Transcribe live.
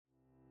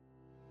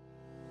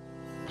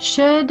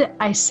Should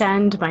I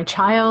send my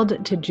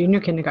child to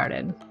junior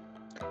kindergarten?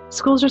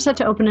 Schools are set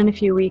to open in a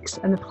few weeks,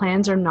 and the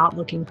plans are not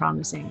looking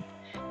promising.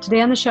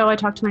 Today on the show, I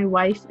talked to my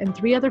wife and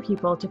 3 other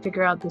people to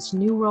figure out this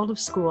new world of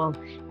school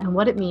and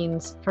what it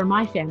means for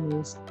my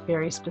family's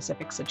very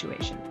specific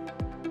situation.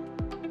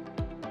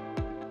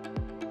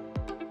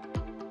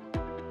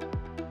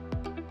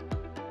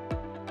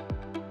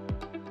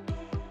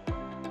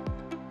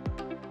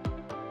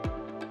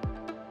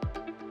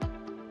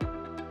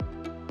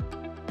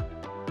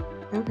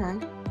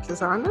 Okay. Is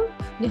this on now?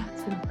 Yeah,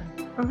 it's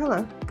been Oh,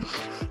 hello.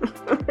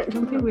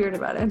 Don't be weird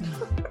about it.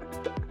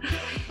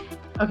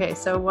 Okay,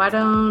 so why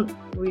don't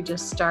we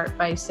just start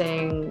by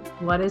saying,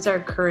 what is our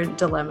current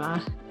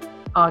dilemma,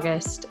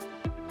 August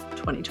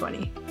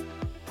 2020?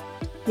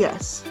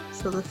 Yes.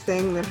 So the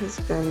thing that has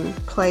been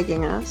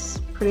plaguing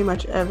us pretty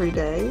much every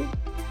day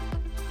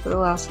for the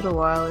last little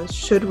while is,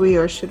 should we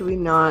or should we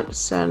not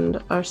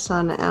send our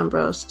son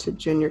Ambrose to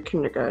junior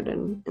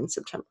kindergarten in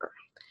September?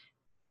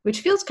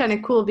 Which feels kind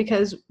of cool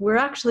because we're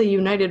actually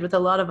united with a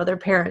lot of other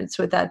parents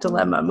with that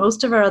dilemma.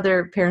 Most of our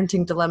other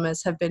parenting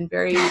dilemmas have been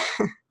very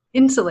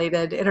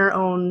insulated in our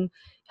own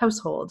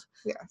household.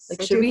 Yes.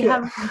 Like, should we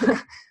have...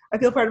 I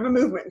feel part of a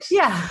movement.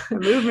 Yeah. A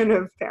movement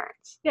of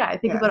parents. Yeah, I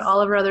think Yes. about all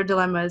of our other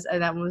dilemmas,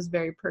 and that one was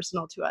very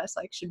personal to us.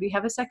 Like, should we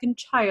have a second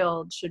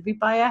child? Should we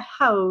buy a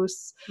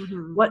house?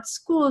 Mm-hmm. What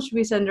school should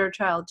we send our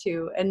child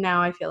to? And now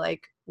I feel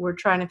like we're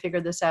trying to figure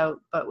this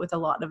out, but with a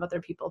lot of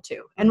other people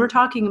too. And we're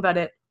talking about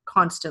it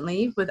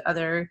constantly with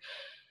other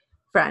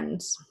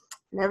friends.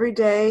 And every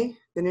day,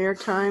 the New York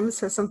Times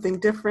says something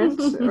different,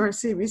 or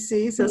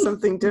CBC says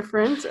something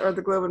different, or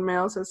the Globe and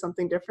Mail says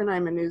something different.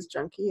 I'm a news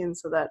junkie, and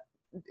so that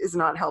is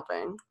not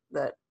helping.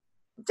 That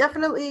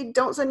definitely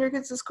don't send your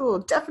kids to school.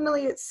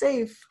 Definitely it's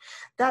safe.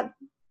 That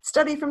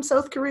study from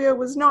South Korea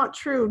was not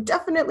true.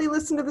 Definitely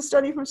listen to the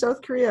study from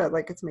South Korea.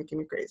 Like, it's making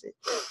me crazy.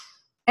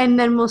 And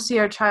then we'll see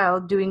our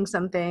child doing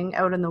something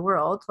out in the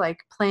world, like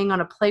playing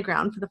on a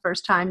playground for the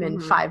first time in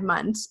 5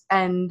 months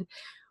and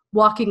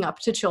walking up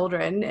to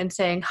children and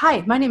saying,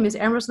 "Hi, my name is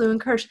Ambrose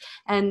Lewin-Kirsch,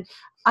 and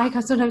I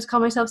sometimes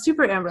call myself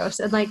Super Ambrose."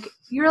 And like,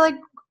 you're like,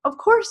 of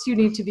course you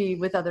need to be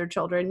with other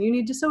children. You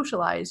need to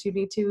socialize. You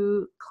need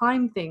to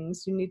climb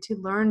things. You need to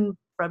learn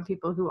from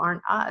people who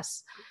aren't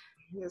us.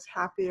 He is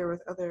happier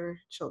with other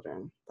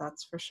children,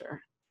 that's for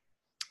sure.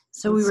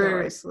 So He's so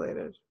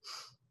isolated.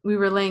 We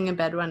were laying in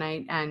bed one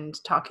night and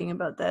talking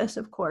about this,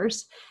 of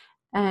course.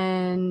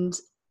 And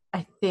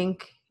I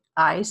think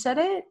I said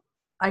it.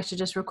 I should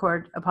just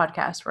record a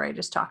podcast where I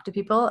just talk to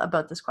people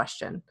about this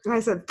question. And I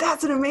said,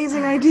 that's an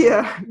amazing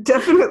idea.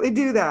 Definitely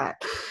do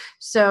that.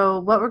 So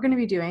what we're going to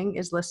be doing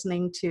is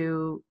listening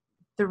to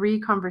 3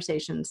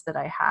 conversations that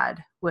I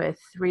had with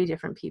 3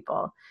 different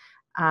people.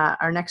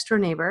 Our next door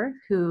neighbor,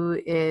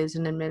 who is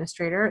an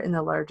administrator in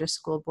the largest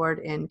school board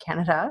in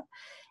Canada.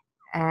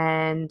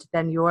 And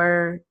then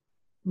your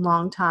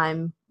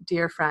longtime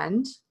dear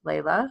friend,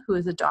 Layla, who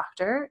is a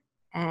doctor,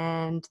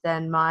 and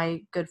then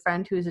my good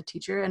friend who is a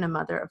teacher and a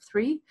mother of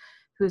 3,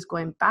 who is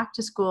going back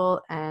to school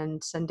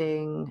and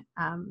sending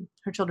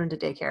her children to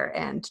daycare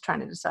and trying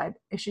to decide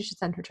if she should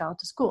send her child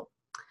to school.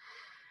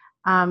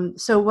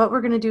 So what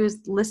we're going to do is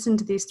listen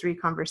to these 3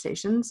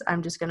 conversations.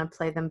 I'm just going to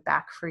play them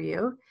back for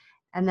you.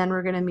 And then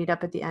we're going to meet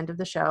up at the end of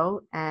the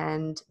show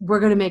and we're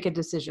going to make a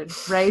decision,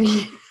 right?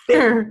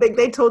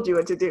 they told you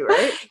what to do,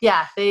 right?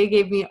 Yeah, they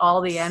gave me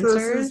all the answers. So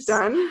this is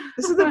done.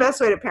 This is the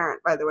best way to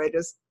parent, by the way.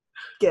 Just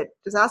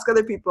ask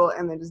other people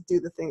and then just do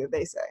the thing that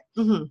they say.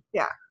 Mm-hmm.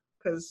 Yeah,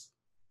 because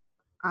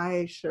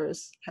I sure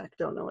as heck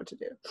don't know what to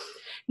do.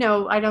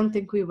 No, I don't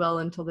think we will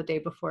until the day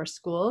before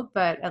school,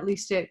 but at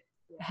least it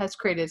has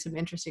created some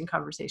interesting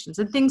conversations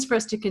and things for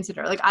us to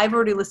consider. Like, I've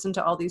already listened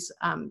to all these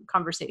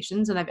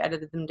conversations and I've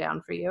edited them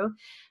down for you.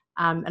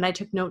 And I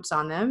took notes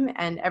on them.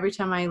 And every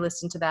time I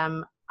listen to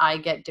them, I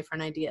get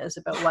different ideas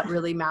about what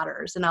really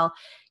matters. And I'll,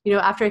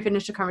 after I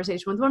finish a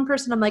conversation with one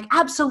person, I'm like,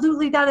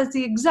 absolutely, that is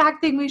the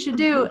exact thing we should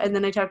do. And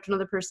then I talk to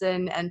another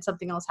person and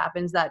something else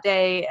happens that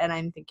day. And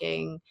I'm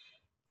thinking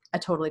a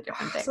totally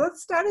different thing. So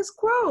that's status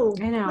quo.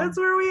 I know. That's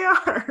where we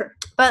are.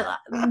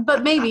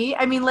 But maybe,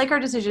 like our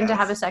decision to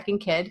have a second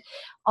kid,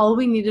 all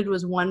we needed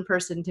was one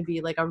person to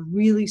be like a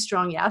really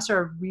strong yes or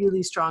a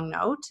really strong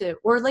no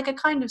or like a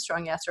kind of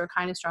strong yes or a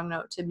kind of strong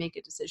no to make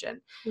a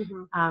decision.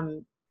 Mm-hmm.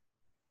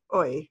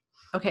 Oi.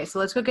 Okay, so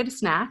let's go get a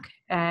snack,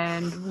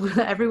 and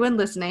everyone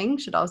listening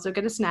should also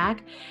get a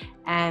snack,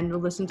 and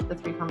we'll listen to the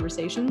 3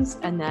 conversations,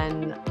 and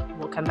then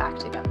we'll come back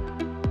together.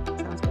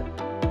 Sounds good.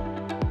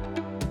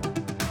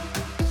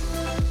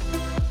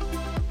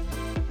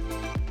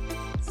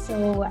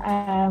 So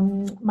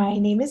my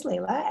name is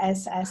Layla,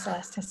 as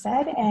Celeste has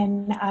said,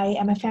 and I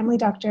am a family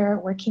doctor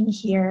working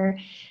here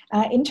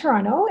in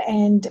Toronto,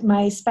 and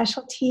my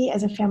specialty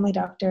as a family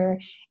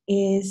doctor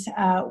is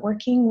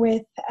working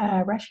with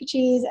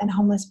refugees and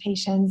homeless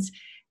patients,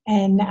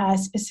 and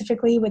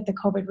specifically with the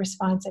COVID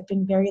response. I've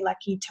been very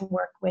lucky to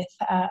work with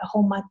a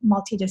whole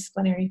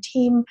multidisciplinary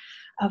team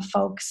of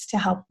folks to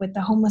help with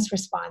the homeless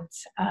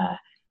response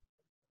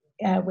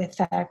with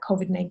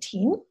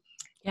COVID-19.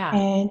 Yeah.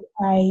 And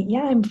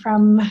I'm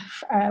from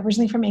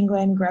originally from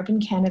England, grew up in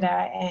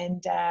Canada,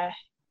 and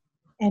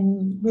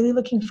really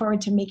looking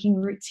forward to making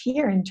roots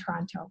here in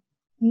Toronto.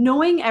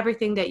 Knowing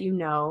everything that you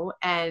know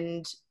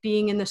and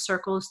being in the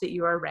circles that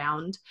you are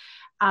around,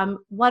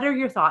 what are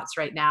your thoughts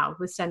right now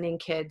with sending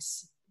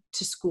kids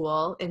to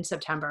school in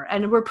September?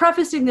 And we're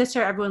prefacing this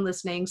to everyone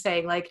listening,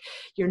 saying like,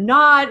 you're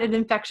not an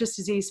infectious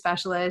disease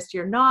specialist.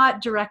 You're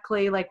not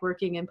directly like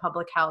working in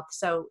public health.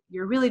 So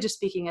you're really just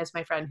speaking as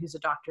my friend who's a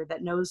doctor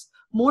that knows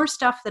more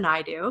stuff than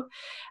I do.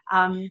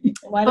 Well,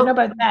 I don't know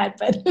about that,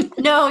 but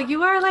no,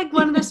 you are like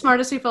one of the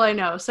smartest people I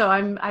know. So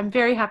I'm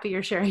very happy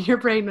you're sharing your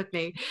brain with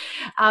me.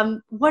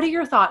 What are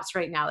your thoughts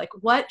right now? Like,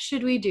 what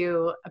should we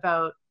do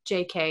about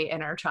JK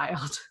and our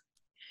child?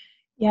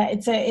 Yeah,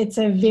 it's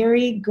a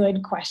very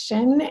good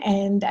question,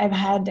 and I've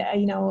had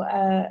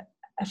a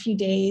few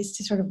days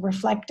to sort of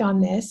reflect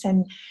on this,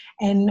 and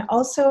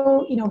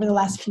also over the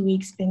last few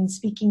weeks been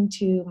speaking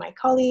to my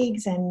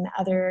colleagues and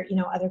other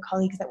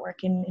colleagues that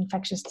work in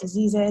infectious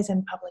diseases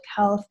and public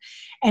health,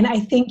 and I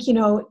think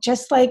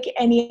just like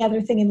any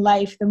other thing in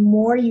life, the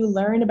more you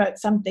learn about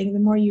something, the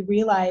more you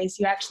realize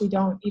you actually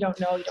don't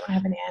know, you don't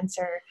have an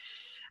answer.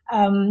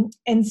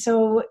 And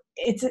so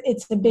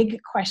it's a big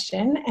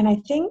question. And I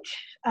think,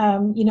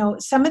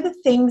 some of the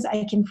things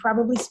I can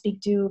probably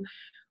speak to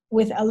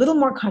with a little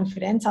more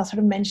confidence. I'll sort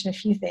of mention a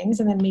few things,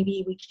 and then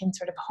maybe we can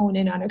sort of hone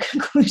in on a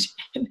conclusion,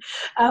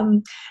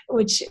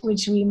 which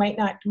we might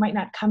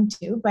not come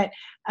to. But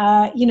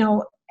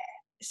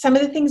some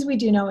of the things we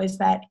do know is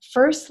that,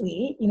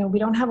 firstly, we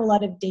don't have a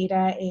lot of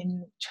data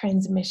in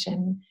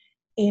transmission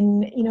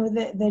in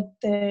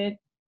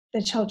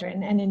the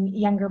children and in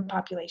younger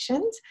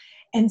populations.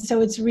 And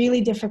so it's really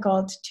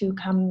difficult to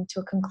come to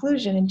a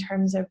conclusion in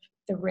terms of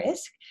the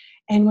risk.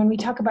 And when we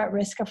talk about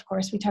risk, of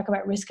course, we talk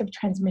about risk of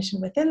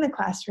transmission within the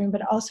classroom,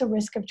 but also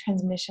risk of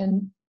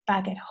transmission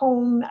back at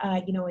home,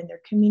 in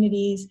their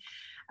communities,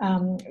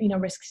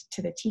 risks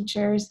to the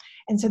teachers.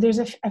 And so there's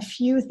a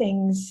few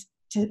things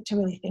to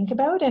really think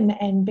about.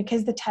 And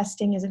because the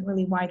testing isn't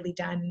really widely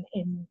done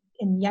in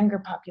younger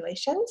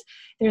populations,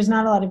 there's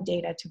not a lot of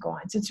data to go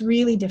on. So it's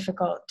really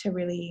difficult to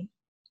really,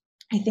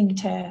 I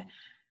think, to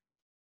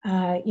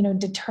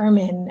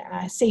determine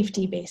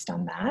safety based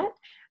on that.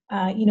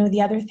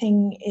 The other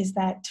thing is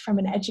that from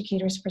an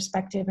educator's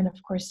perspective, and of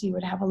course you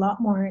would have a lot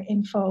more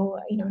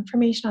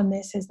information on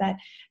this, is that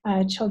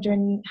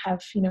children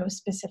have,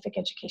 specific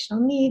educational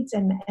needs.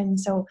 And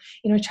so,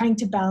 trying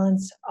to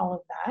balance all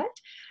of that.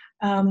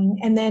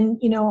 And then,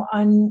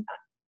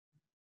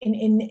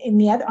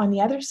 on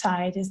the other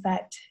side is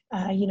that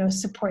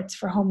supports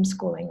for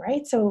homeschooling,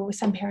 right? So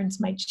some parents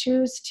might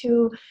choose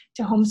to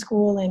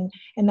homeschool,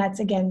 and that's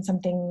again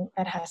something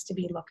that has to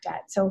be looked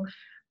at. So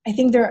I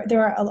think there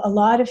are a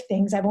lot of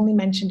things. I've only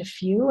mentioned a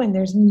few, and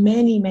there's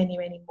many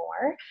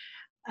more.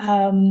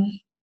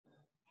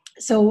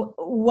 So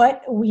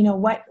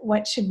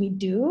what should we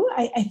do?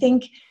 I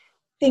think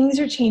things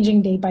are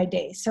changing day by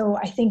day. So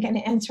I think an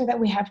answer that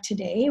we have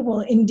today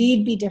will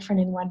indeed be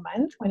different in 1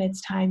 month when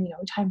it's time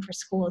for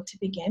school to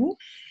begin.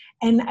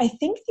 And I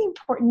think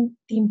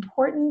the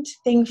important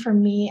thing for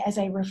me as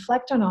I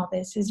reflect on all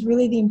this is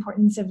really the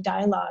importance of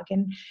dialogue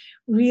and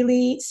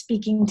really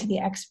speaking to the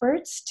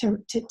experts to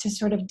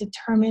sort of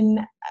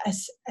determine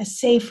a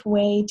safe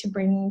way to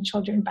bring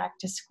children back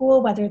to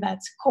school, whether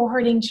that's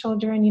cohorting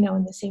children,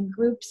 in the same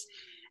groups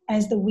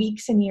as the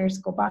weeks and years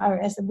go by,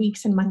 or as the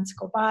weeks and months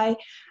go by,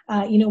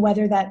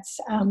 whether that's,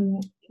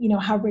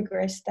 how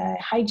rigorous the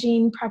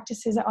hygiene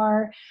practices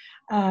are,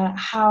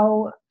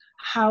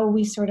 how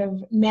we sort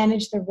of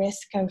manage the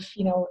risk of,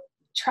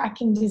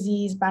 tracking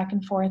disease back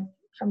and forth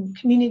from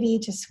community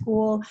to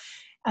school,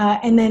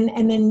 and then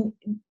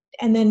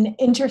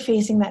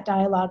interfacing that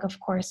dialogue, of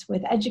course,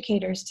 with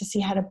educators to see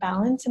how to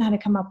balance and how to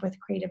come up with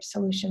creative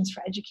solutions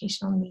for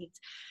educational needs.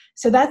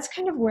 So that's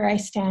kind of where I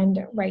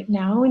stand right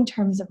now in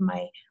terms of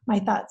my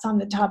thoughts on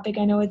the topic.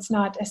 I know it's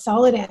not a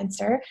solid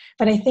answer,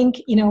 but I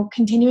think,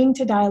 continuing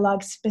to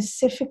dialogue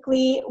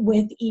specifically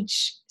with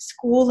each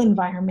school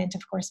environment,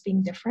 of course,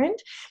 being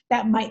different,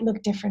 that might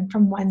look different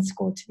from one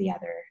school to the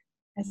other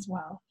as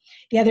well.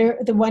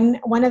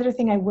 One other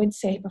thing I would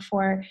say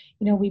before,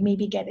 we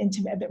maybe get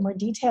into a bit more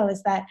detail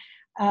is that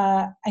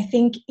I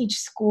think each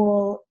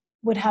school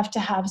would have to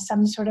have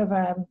some sort of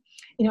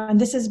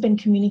and this has been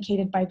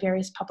communicated by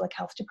various public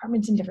health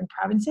departments in different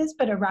provinces,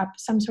 but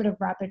some sort of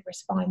rapid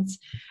response,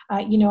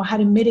 how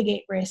to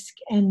mitigate risk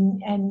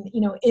and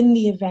in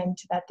the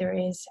event that there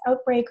is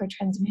outbreak or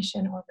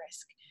transmission or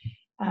risk.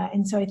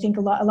 And so I think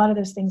a lot of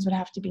those things would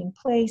have to be in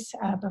place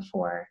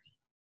before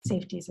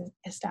safety is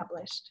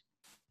established.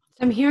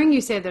 I'm hearing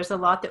you say there's a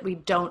lot that we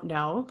don't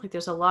know. Like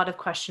there's a lot of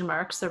question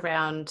marks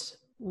around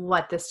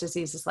what this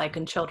disease is like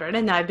in children.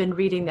 And I've been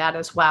reading that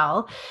as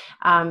well.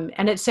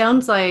 And it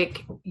sounds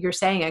like you're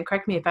saying, and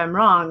correct me if I'm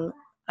wrong,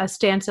 a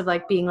stance of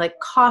like being like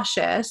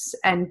cautious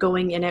and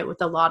going in it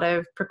with a lot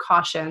of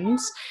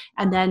precautions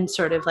and then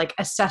sort of like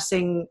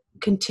assessing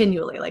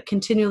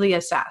continually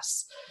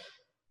assess.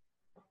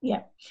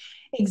 Yeah.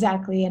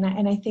 Exactly, and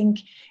I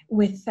think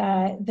with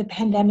the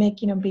pandemic,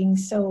 being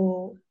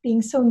so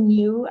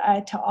new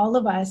to all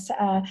of us,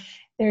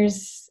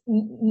 there's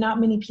not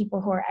many people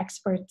who are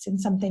experts in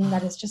something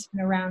that has just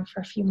been around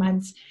for a few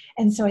months,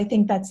 and so I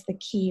think that's the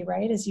key,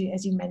 right? As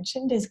you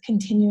mentioned, is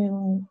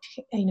continuing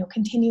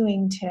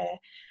to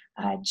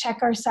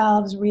check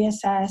ourselves,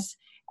 reassess,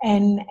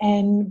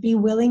 and be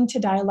willing to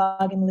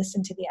dialogue and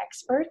listen to the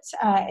experts,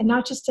 and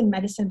not just in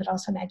medicine but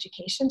also in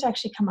education, to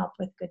actually come up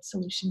with good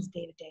solutions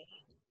day to day.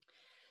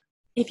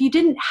 If you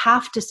didn't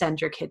have to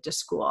send your kid to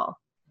school,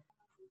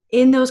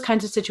 in those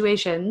kinds of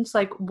situations,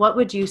 like what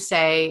would you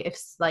say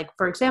if, like,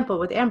 for example,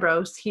 with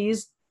Ambrose,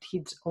 he's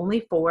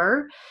only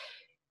 4.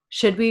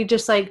 Should we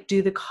just like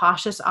do the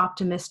cautious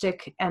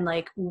optimistic and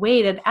like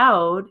wait it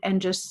out and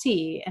just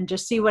see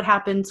what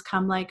happens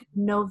come like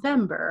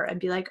November, and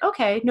be like,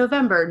 okay,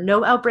 November,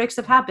 no outbreaks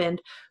have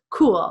happened.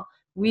 Cool.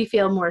 We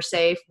feel more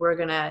safe. We're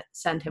going to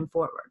send him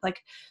forward.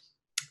 Like,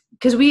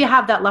 because we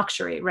have that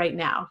luxury right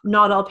now.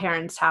 Not all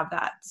parents have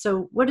that.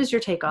 So what is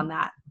your take on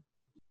that?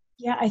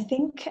 Yeah, I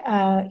think,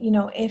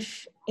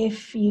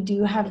 if you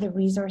do have the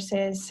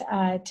resources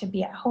to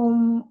be at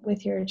home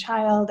with your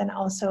child, and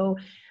also,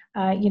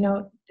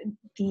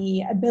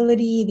 the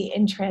ability, the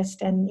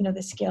interest, and,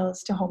 the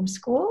skills to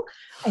homeschool,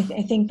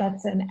 I think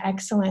that's an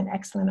excellent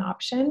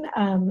option.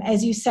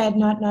 As you said,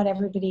 not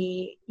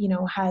everybody,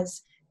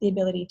 has the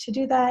ability to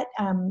do that.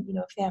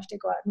 If they have to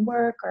go out and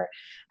work, or,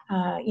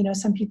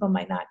 some people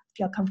might not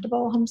feel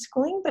comfortable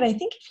homeschooling. But I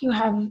think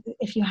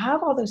if you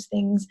have all those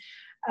things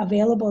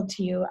available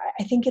to you,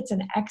 I think it's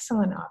an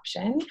excellent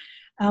option.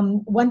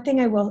 One thing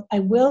I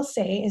will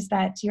say is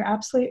that you're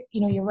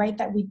right,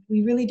 that we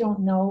really don't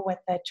know what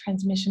the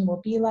transmission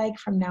will be like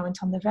from now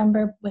until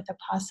November, with a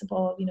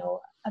possible,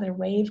 other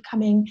wave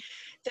coming.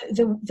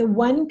 The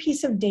one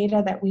piece of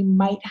data that we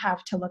might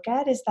have to look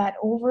at is that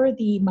over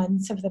the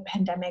months of the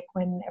pandemic,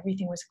 when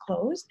everything was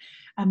closed,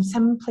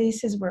 some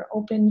places were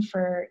open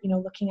for,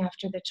 looking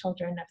after the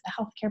children of the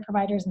healthcare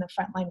providers and the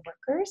frontline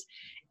workers.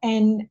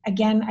 And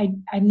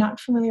again, I'm not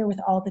familiar with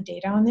all the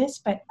data on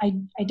this, but I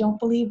don't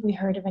believe we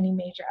heard of any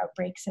major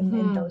outbreaks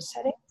in those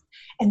settings.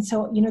 And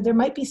so, there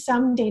might be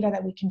some data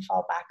that we can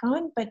fall back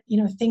on, but,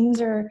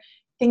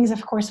 things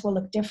of course will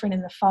look different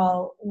in the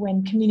fall,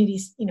 when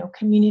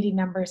community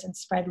numbers and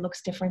spread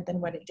looks different than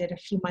what it did a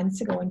few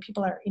months ago, when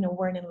people are,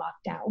 we're in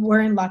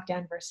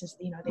lockdown versus,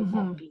 they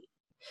won't be.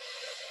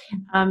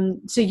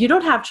 So you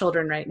don't have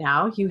children right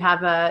now. You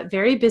have a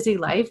very busy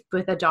life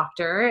with a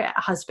doctor,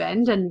 a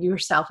husband, and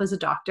yourself as a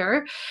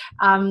doctor.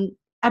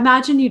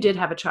 Imagine you did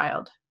have a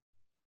child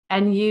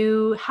and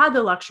you had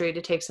the luxury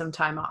to take some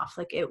time off.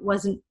 Like, it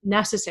wasn't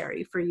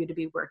necessary for you to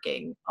be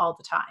working all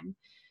the time.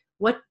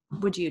 What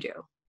would you do?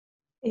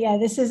 Yeah,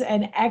 this is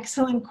an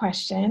excellent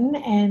question.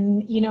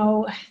 And,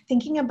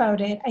 thinking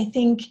about it, I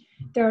think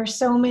there are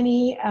so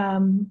many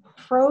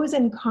pros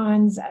and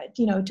cons,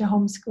 to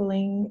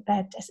homeschooling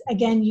that,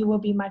 again, you will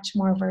be much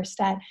more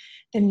versed at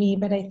than me.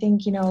 But I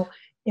think,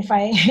 if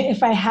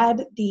I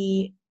had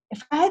the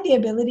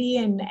ability,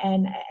 and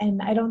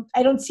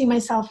I don't see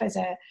myself as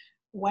a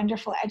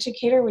wonderful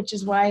educator, which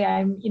is why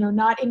I'm,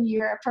 not in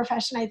your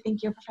profession. I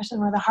think your profession is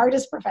one of the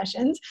hardest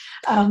professions.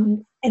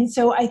 And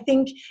so I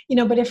think,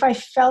 but if I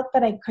felt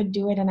that I could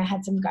do it and I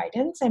had some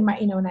guidance, and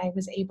and I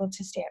was able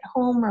to stay at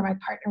home, or my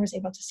partner was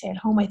able to stay at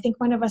home, I think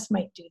one of us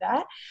might do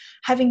that.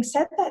 Having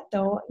said that,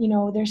 though,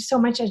 there's so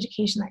much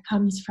education that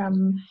comes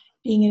from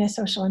being in a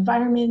social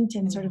environment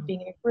and sort of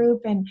being in a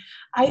group. And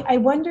I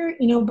wonder,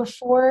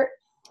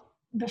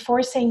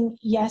 before saying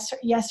yes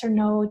or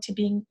no to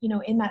being,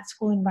 in that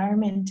school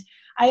environment,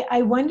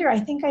 I wonder, I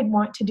think I'd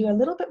want to do a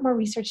little bit more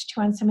research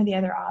too on some of the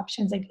other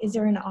options. Like, is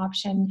there an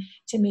option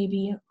to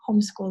maybe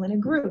homeschool in a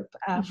group,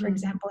 for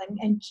example,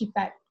 and keep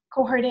that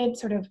cohorted,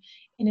 sort of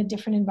in a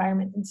different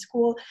environment than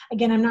school?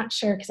 Again, I'm not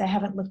sure, because I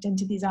haven't looked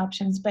into these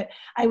options, but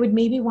I would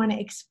maybe want to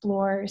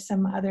explore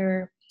some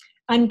other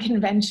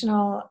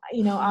unconventional,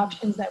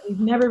 options that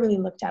we've never really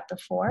looked at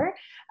before.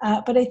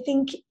 But I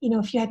think,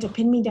 if you had to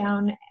pin me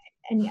down,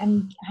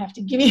 and I have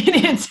to give you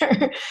an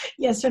answer,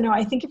 yes or no,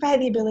 I think if I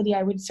had the ability,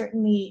 I would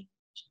certainly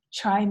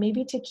try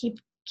maybe to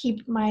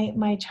keep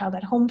my child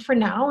at home for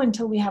now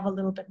until we have a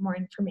little bit more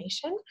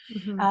information.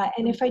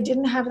 And if I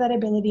didn't have that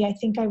ability, I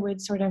think I would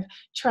sort of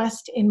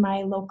trust in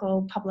my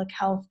local public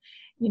health,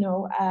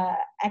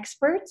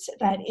 experts,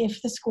 that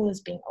if the school is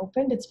being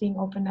opened, it's being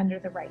opened under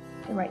the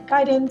right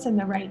guidance and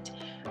the right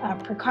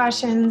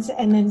precautions,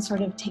 and then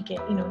sort of take it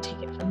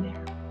from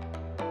there.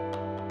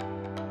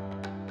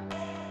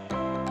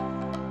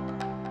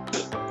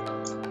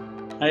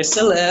 Hi,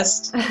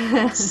 Celeste.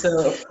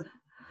 So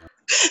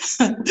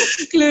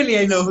clearly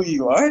I know who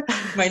you are.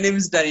 My name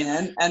is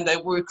Diane, and I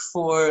work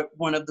for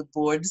one of the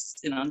boards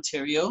in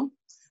Ontario.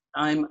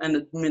 I'm an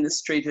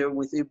administrator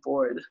with a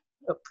board,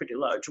 a pretty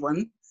large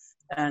one,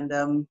 and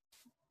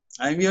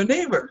I'm your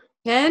neighbor.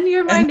 And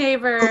you're my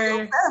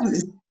neighbor.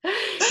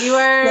 You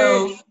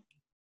are.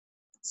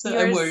 So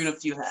I'm wearing a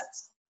few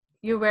hats.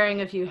 You're wearing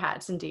a few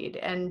hats indeed,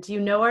 and you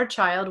know our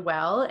child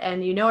well,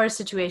 and you know our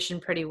situation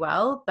pretty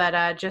well.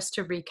 But just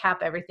to recap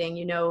everything,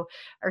 you know,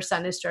 our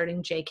son is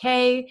starting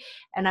JK,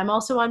 and I'm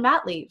also on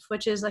mat leave,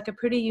 which is like a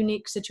pretty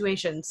unique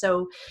situation.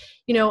 So,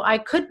 you know, I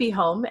could be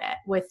home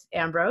with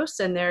Ambrose,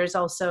 and there's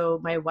also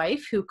my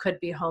wife who could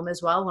be home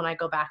as well when I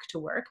go back to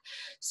work.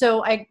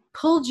 So I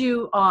pulled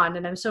you on,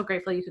 and I'm so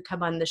grateful you could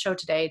come on the show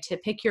today to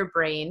pick your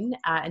brain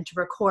and to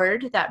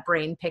record that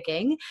brain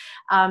picking.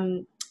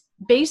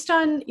 Based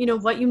on, you know,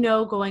 what you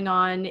know going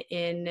on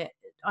in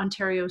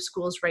Ontario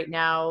schools right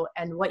now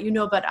and what you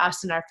know about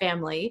us and our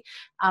family,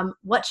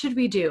 what should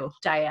we do,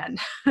 Diane?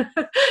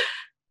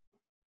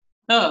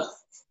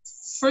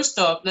 First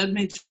off, let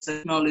me just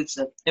acknowledge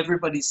that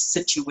everybody's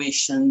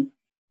situation,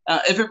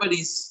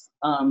 everybody's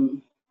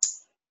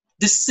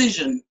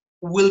decision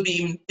will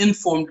be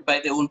informed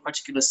by their own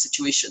particular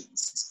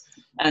situations.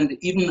 And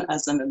even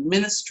as an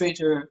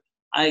administrator,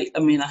 I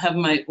mean, I have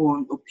my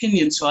own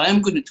opinion, so I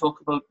am going to talk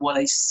about what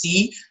I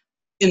see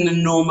in the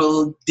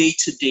normal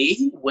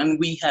day-to-day when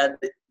we had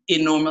a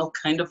normal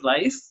kind of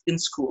life in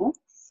school,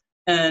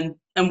 and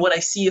what I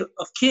see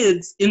of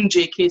kids in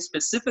JK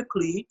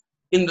specifically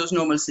in those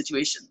normal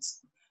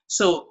situations.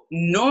 So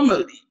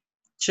normally,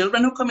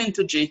 children who come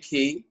into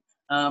JK,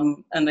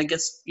 and I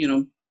guess, you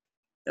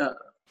know,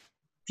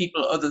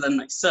 people other than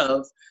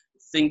myself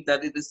think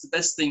that it is the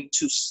best thing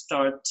to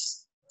start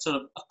sort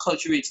of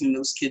acculturating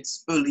those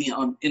kids early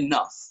on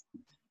enough.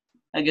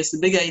 I guess the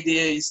big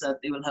idea is that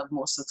they will have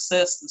more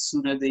success the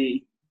sooner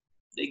they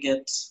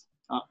get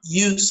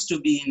used to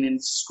being in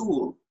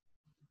school.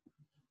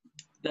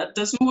 That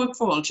doesn't work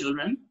for all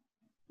children.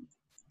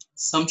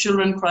 Some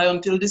children cry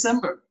until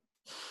December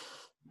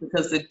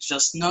because they're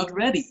just not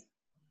ready.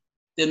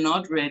 They're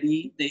not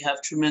ready. They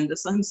have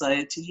tremendous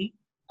anxiety,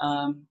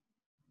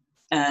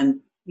 and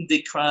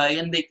they cry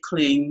and they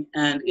cling,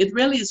 and it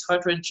really is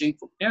heart-wrenching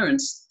for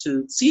parents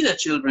to see their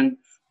children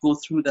go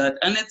through that.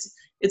 And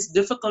it's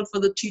difficult for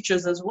the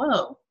teachers as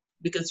well,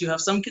 because you have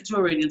some kids who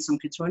are ready and some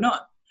kids who are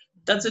not.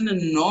 That's in a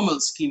normal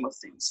scheme of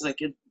things. Like,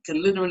 it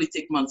can literally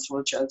take months for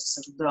a child to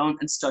settle down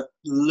and start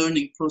the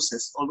learning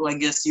process. Although I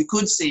guess you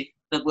could say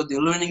that what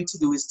they're learning to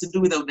do is to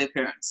do without their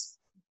parents.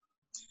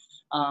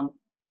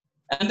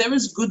 And there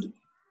is good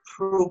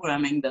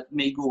programming that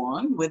may go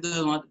on. Whether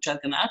or not the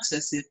child can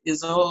access it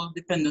is all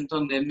dependent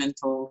on their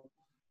mental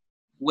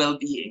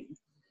well-being.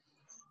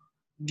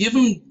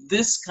 Given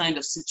this kind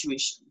of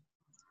situation,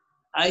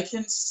 I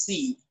can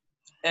see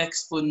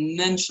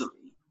exponentially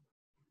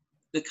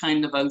the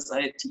kind of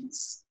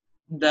anxieties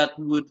that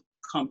would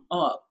come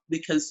up,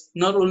 because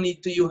not only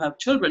do you have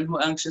children who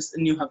are anxious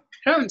and you have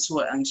parents who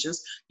are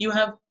anxious, you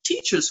have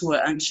teachers who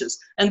are anxious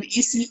and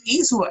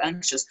ECEs who are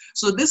anxious.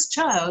 So this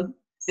child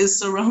is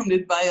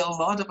surrounded by a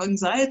lot of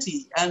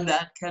anxiety, and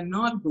that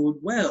cannot bode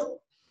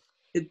well.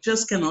 It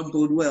just cannot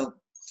bode well.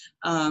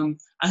 I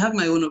have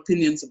my own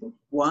opinions about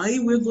why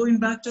we're going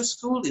back to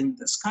school in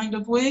this kind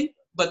of way,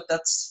 but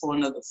that's for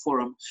another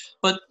forum.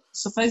 But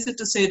suffice it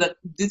to say that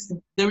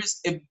there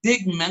is a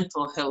big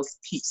mental health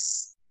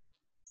piece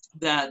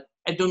that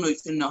I don't know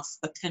if enough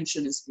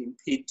attention is being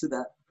paid to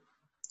that.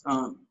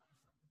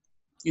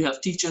 You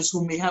have teachers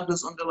who may have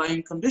those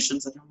underlying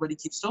conditions that everybody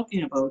keeps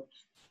talking about.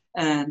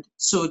 And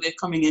so they're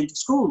coming into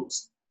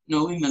schools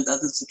knowing that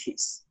that is the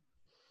case.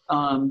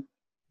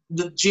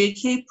 The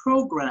JK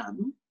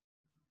program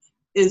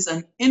is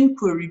an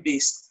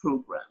inquiry-based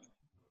program.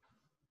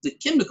 The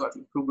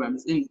kindergarten program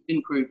is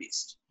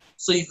inquiry-based.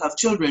 So you have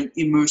children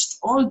immersed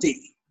all day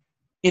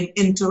in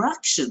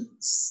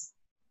interactions.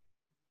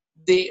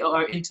 They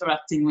are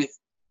interacting with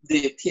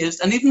their peers,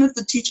 and even if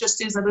the teacher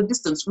stays at a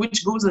distance,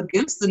 which goes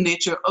against the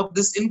nature of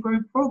this inquiry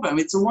program.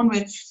 It's a one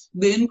where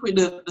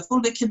the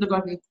full-day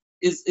kindergarten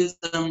is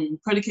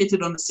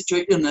predicated on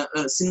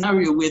a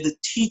scenario where the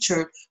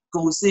teacher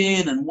goes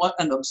in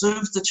and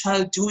observes the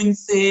child doing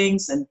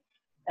things and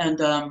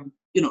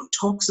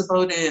talks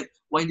about it.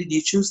 Why did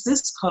you choose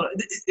this color?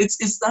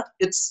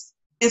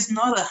 It's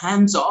not a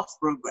hands-off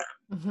program.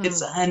 Mm-hmm.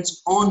 It's a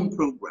hands-on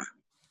program.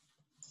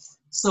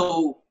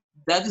 So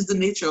that is the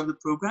nature of the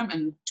program,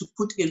 and to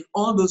put in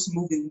all those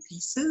moving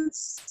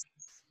pieces,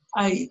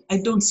 I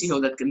don't see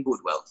how that can bode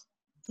well.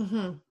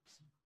 Mm-hmm.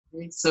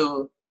 Okay,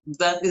 so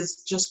that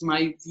is just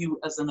my view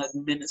as an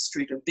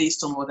administrator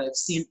based on what I've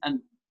seen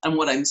and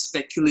what I'm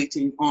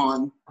speculating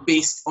on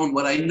based on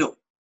what I know.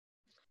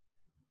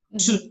 Mm-hmm.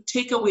 To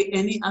take away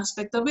any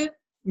aspect of it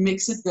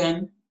makes it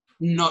then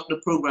not the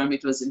program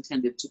it was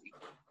intended to be.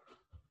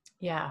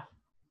 Yeah.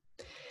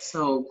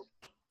 So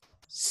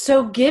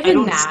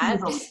given that,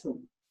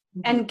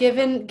 and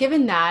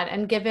given that,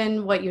 and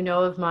given what you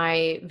know of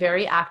my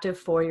very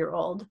active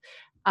 4-year-old,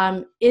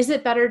 is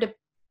it better to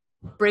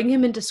bring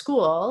him into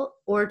school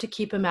or to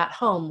keep him at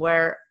home,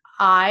 where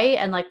I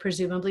and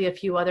presumably a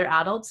few other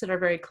adults that are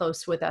very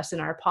close with us in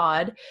our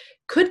pod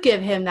could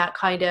give him that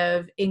kind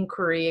of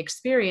inquiry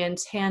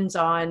experience,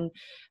 hands-on,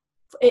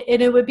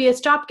 and it would be a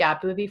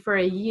stopgap. It would be for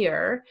a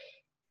year.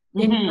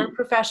 Mm-hmm. In your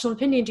professional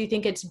opinion, do you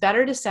think it's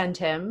better to send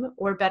him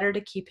or better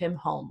to keep him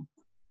home?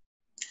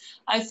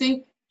 I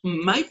think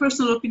my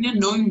personal opinion,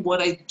 knowing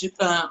what I do,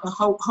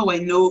 how I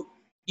know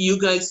you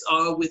guys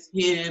are with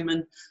him,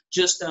 and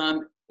just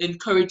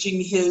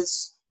encouraging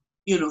his,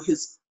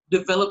 his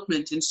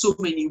development in so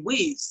many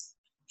ways,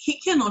 he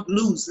cannot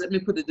lose. Let me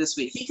put it this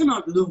way: he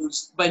cannot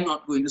lose by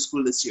not going to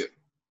school this year,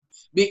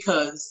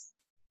 because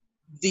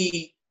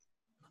the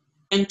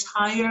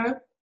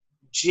entire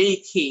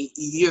JK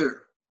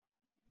year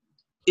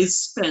is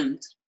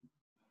spent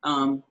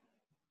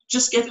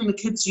just getting the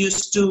kids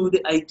used to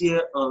the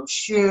idea of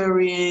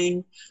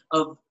sharing,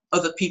 of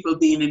other people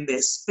being in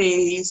their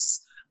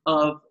space,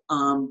 of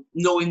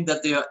knowing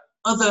that there are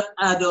other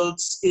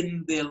adults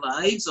in their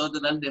lives other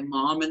than their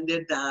mom and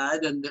their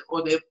dad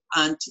or their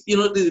aunt,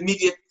 the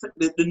immediate,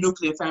 the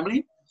nuclear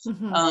family.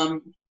 Mm-hmm.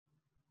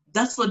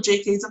 That's what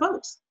JK is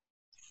about.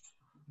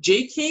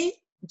 JK,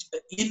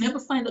 you never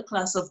find a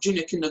class of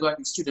junior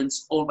kindergarten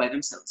students all by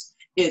themselves.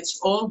 It's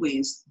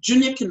always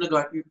junior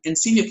kindergarten and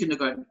senior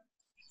kindergarten.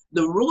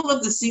 The role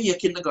of the senior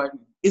kindergarten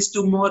is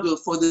to model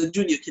for the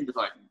junior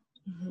kindergarten,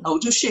 Mm-hmm. how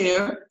to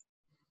share,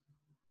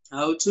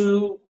 how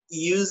to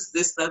use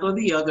this, that, or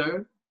the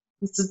other,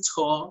 to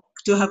talk,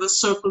 to have a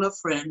circle of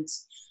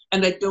friends.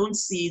 And I don't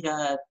see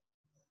that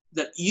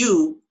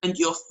you and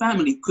your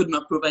family could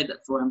not provide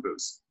that for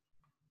Ambrose.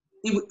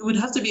 It would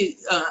have to be,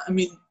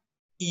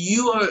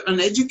 you are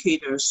an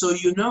educator, so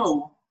you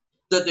know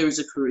that there is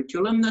a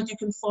curriculum that you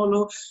can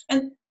follow.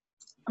 And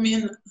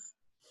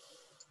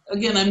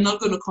again, I'm not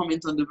going to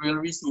comment on the real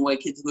reason why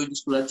kids go to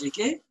school at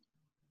JK,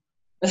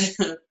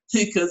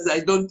 because I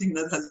don't think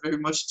that has very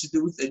much to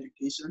do with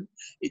education.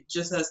 It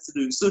just has to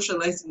do with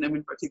socializing them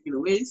in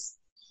particular ways.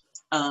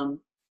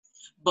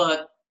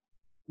 But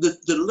the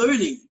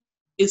learning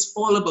is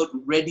all about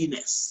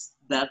readiness.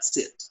 That's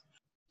it.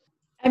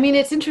 I mean,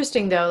 it's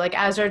interesting though, like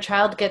as our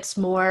child gets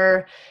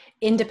more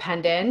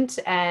independent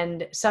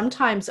and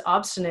sometimes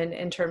obstinate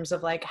in terms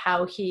of like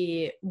how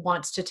he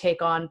wants to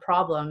take on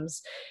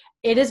problems,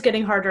 it is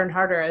getting harder and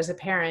harder as a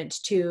parent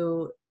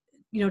to,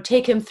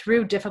 take him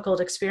through difficult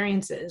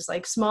experiences,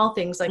 like small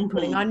things like Mm-hmm.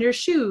 putting on your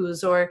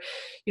shoes or,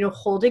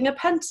 holding a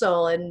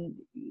pencil, and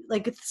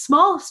like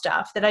small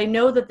stuff that I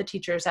know that the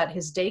teachers at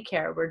his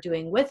daycare were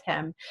doing with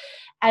him.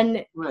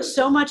 And Right.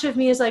 so much of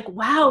me is like,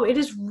 wow, it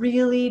is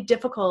really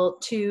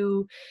difficult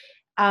to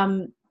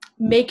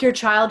make your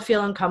child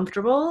feel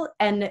uncomfortable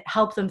and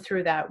help them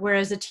through that.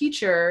 Whereas a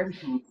teacher,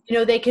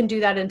 Mm-hmm. they can do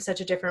that in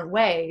such a different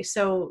way.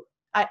 So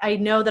I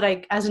know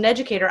that as an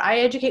educator, I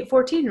educate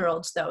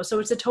 14-year-olds though. So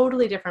it's a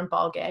totally different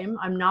ballgame.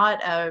 I'm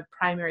not a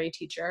primary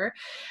teacher.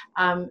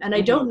 And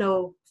I don't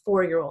know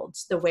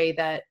 4-year-olds the way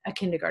that a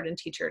kindergarten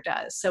teacher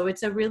does. So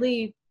this is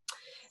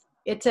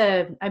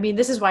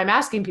why I'm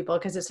asking people,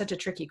 because it's such a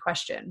tricky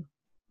question.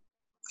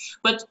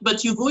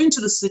 But you go into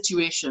the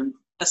situation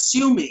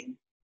assuming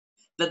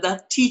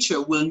that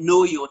teacher will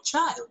know your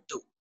child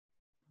too,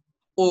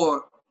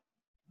 or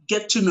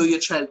get to know your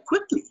child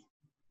quickly.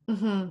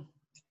 Mm-hmm.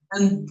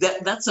 And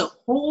that's a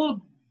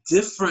whole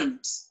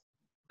different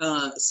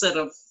set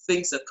of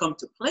things that come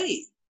to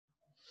play,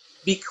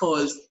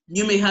 because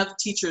you may have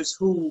teachers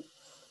who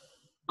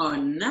are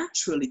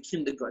naturally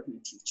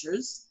kindergarten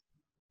teachers,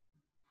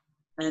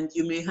 and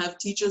you may have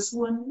teachers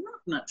who are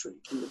not naturally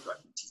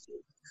kindergarten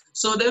teachers.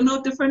 So they're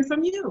no different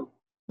from you.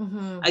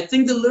 Mm-hmm. I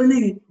think the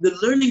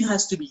learning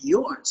has to be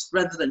yours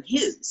rather than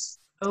his.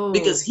 Oh.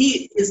 Because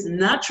he is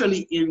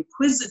naturally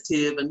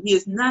inquisitive, and he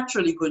is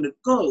naturally going to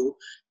go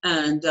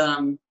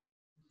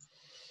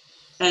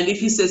and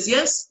if he says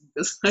yes,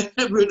 because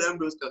I've heard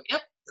Ambrose go,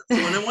 yep, that's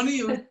the one I want to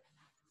use,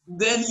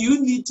 then you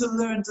need to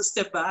learn to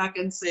step back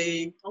and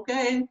say,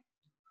 okay,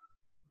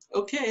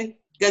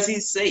 because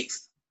he's safe.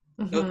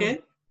 Mm-hmm.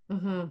 Okay,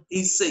 Mm-hmm.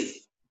 he's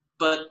safe.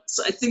 But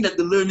so I think that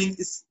the learning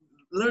is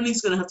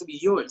going to have to be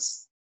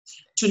yours,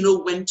 to know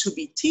when to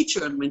be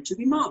teacher and when to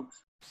be mom.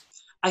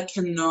 I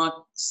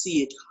cannot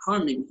see it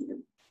harming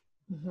him.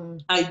 Mm-hmm.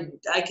 I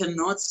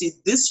cannot see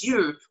this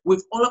year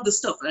with all of the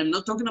stuff. I'm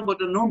not talking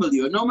about a normal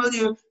year. A normal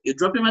year, you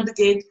drop him at the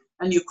gate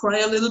and you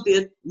cry a little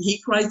bit, and he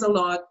cries a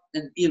lot,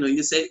 and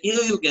you say,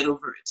 you'll get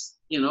over it,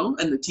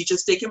 and the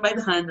teachers take him by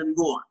the hand and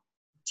go on.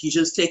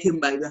 Teachers take him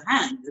by the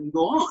hand and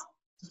go on.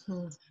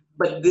 Mm-hmm.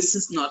 But this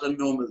is not a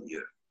normal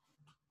year.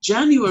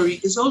 January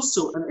is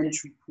also an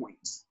entry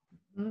point.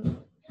 Mm-hmm.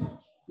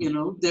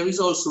 There is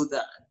also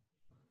that.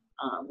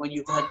 When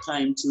you've had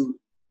time to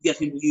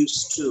get him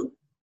used to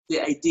the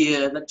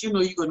idea that, you're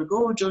going to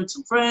go join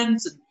some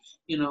friends, and,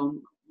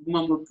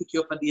 mom will pick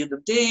you up at the end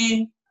of the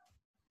day,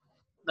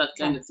 that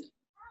kind of thing.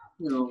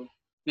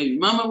 Maybe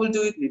mama will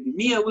do it, maybe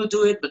Mia will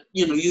do it, but,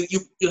 you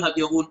have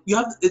your own,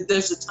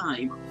 there's a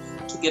time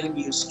to getting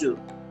used to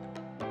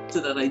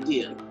that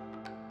idea.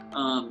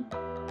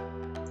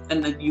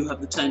 And then you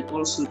have the time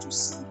also to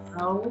see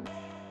how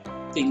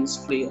things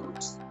play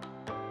out.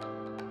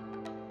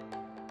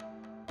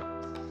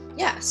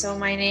 Yeah, so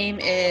my name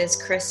is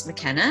Chris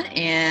McKenna,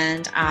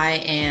 and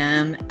I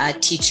am a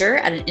teacher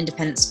at an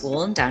independent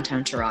school in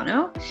downtown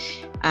Toronto.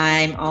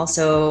 I'm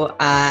also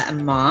a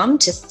mom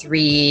to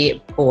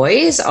 3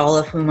 boys, all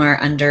of whom are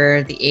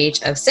under the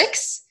age of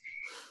 6.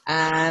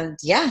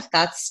 Yeah,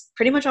 that's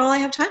pretty much all I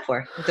have time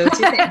for. Those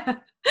two things.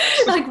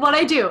 Like what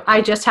I do.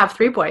 I just have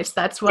 3 boys.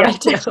 That's what I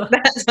do.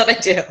 That's what I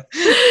do.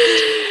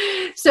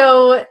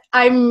 So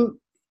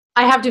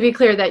I have to be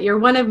clear that you're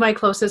one of my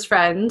closest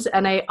friends,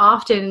 and I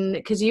often,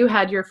 because you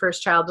had your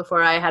first child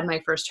before I had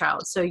my first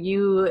child, so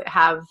you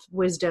have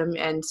wisdom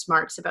and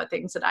smarts about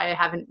things that I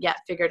haven't yet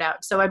figured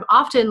out. So I'm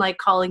often like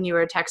calling you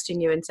or texting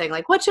you and saying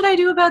like, what should I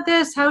do about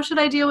this? How should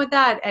I deal with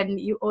that? And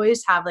you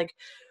always have like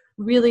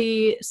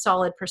really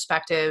solid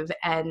perspective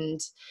and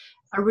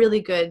a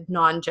really good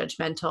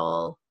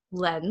non-judgmental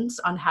lens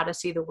on how to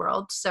see the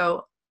world.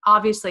 So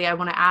obviously I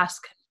want to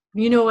ask,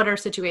 you know what our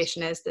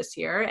situation is this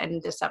year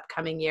and this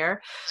upcoming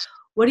year.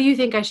 What do you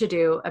think I should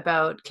do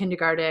about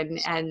kindergarten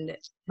and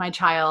my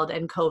child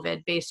and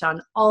COVID based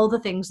on all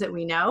the things that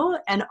we know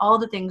and all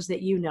the things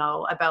that you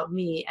know about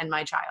me and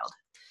my child?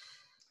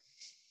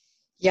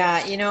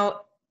 Yeah,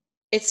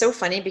 it's so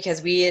funny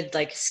because we had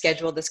like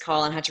scheduled this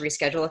call and had to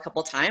reschedule a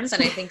couple times.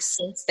 And I think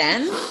since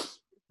then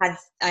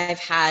I've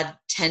had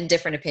 10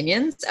 different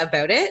opinions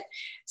about it.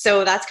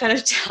 So that's kind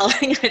of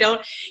telling. I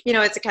don't,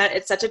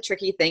 it's such a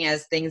tricky thing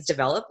as things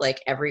develop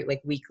like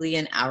weekly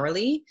and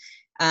hourly.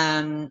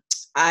 I'm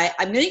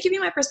going to give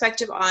you my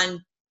perspective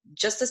on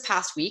just this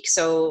past week.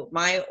 So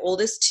my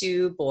oldest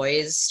 2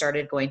 boys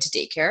started going to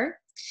daycare,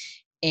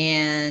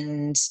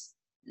 and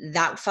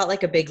that felt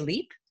like a big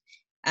leap.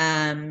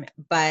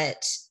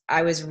 But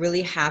I was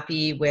really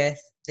happy with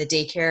the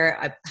daycare.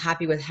 I'm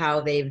happy with how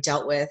they've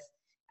dealt with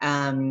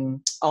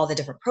all the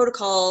different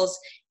protocols.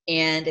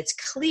 And it's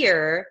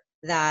clear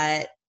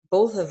that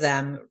both of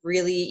them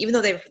really, even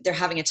though they're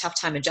having a tough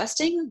time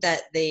adjusting,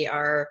 that they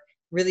are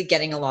really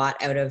getting a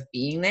lot out of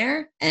being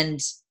there. And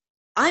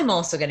I'm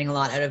also getting a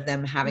lot out of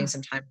them having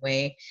some time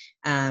away.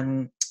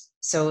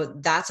 So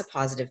that's a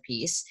positive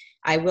piece.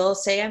 I will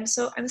say I'm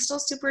still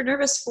super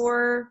nervous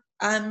for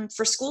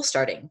school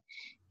starting.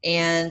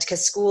 And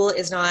because school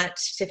is not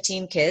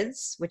 15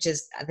 kids, which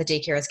is the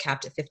daycare is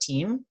capped at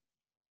 15.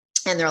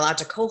 And they're allowed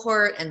to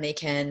cohort, and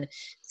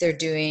they're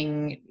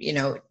doing,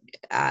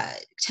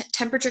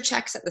 temperature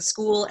checks at the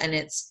school, and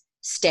it's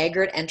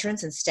staggered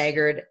entrance and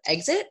staggered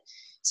exit.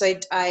 So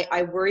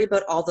I worry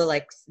about all the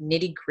like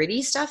nitty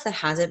gritty stuff that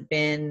hasn't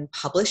been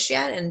published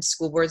yet and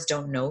school boards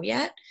don't know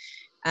yet.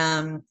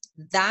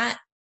 That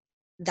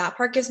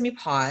part gives me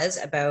pause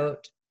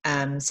about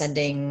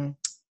sending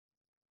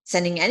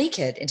any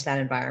kid into that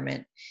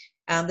environment.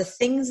 The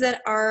things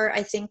that are,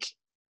 I think,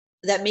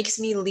 that makes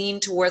me lean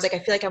towards, like, I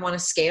feel like I'm on a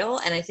scale,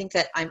 and I think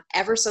that I'm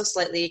ever so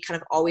slightly kind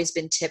of always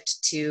been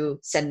tipped to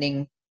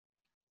sending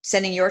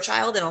your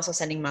child and also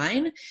sending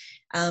mine,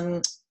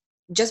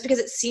 just because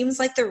it seems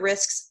like the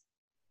risks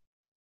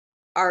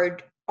are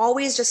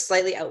always just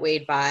slightly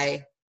outweighed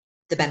by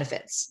the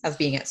benefits of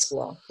being at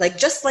school, like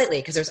just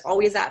slightly, because there's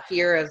always that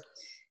fear of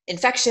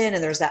infection,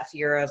 and there's that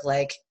fear of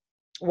like,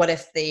 what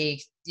if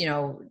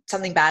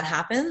something bad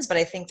happens? But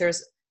I think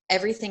there's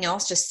everything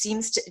else just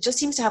seems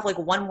to have like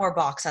one more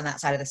box on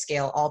that side of the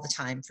scale all the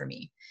time for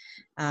me.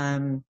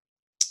 And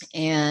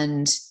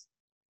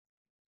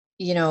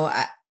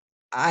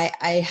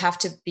I have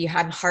to be,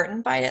 I'm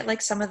heartened by it.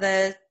 Like some of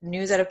the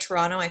news out of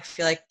Toronto, I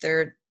feel like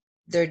we're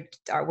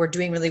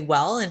doing really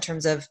well in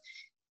terms of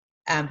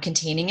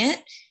containing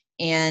it.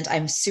 And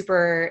I'm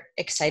super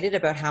excited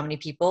about how many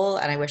people,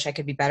 and I wish I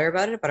could be better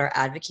about it, but are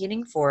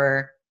advocating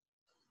for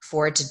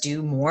it to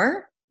do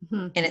more.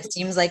 Mm-hmm. And it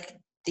seems like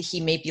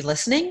he may be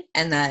listening,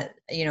 and that,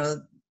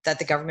 that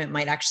the government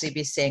might actually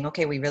be saying,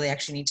 okay, we really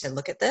actually need to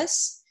look at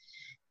this.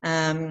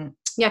 Yeah,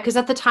 because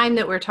at the time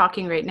that we're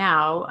talking right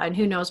now, and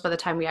who knows by the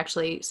time we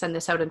actually send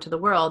this out into the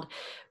world,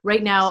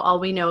 right now, all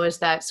we know is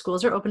that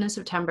schools are open in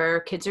September,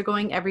 kids are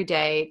going every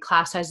day,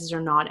 class sizes are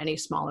not any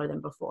smaller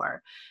than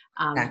before.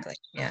 Exactly.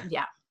 Yeah.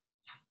 Yeah.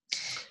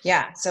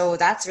 Yeah. So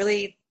that's not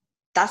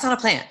a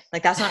plan.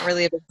 Like that's not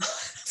really a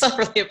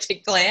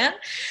big plan.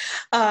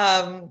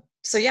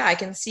 So yeah, I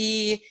can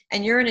see,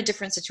 and you're in a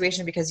different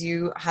situation because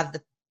you have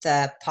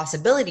the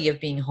possibility of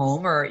being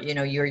home, or,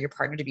 you're your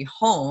partner to be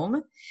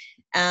home.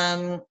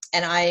 And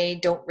I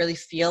don't really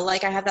feel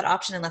like I have that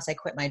option unless I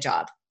quit my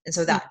job. And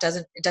so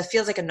it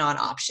feels like a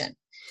non-option.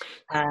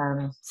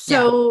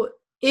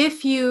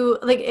 If you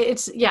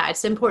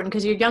it's important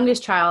because your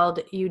youngest child,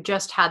 you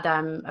just had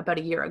them about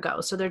a year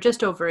ago. So they're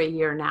just over a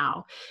year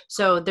now.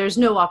 So there's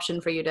no option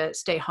for you to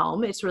stay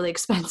home. It's really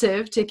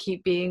expensive to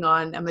keep being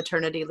on a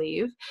maternity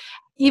leave.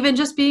 Even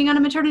just being on a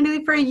maternity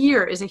leave for a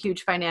year is a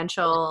huge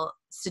financial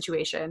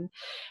situation.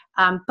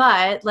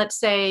 But let's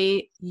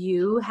say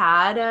you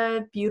had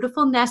a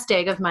beautiful nest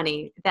egg of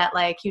money that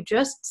like you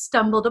just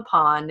stumbled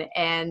upon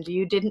and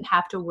you didn't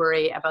have to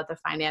worry about the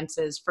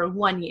finances for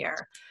 1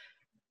 year.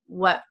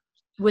 What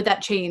would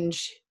that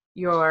change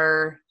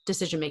your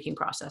decision-making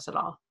process at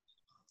all?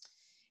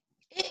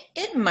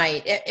 It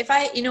might. If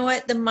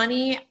the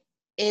money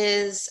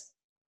is,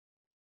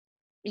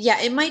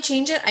 it might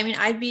change it. I mean,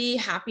 I'd be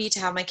happy to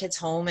have my kids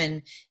home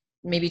and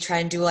maybe try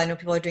and I know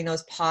people are doing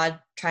those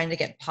trying to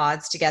get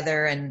pods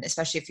together. And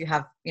especially if you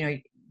have,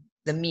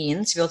 the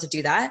means to be able to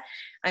do that,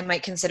 I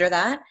might consider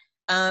that.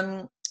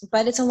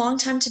 But it's a long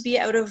time to be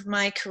out of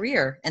my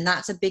career. And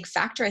that's a big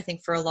factor, I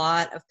think, for a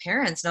lot of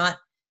parents,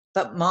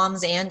 but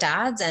moms and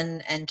dads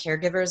and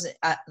caregivers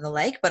the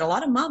like. But a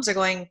lot of moms are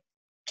going,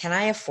 can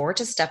I afford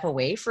to step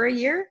away for a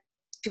year?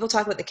 People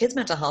talk about the kids'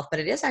 mental health, but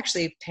it is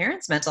actually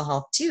parents' mental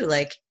health too.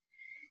 Like,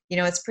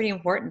 it's pretty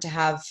important to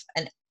have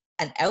an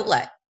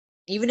outlet,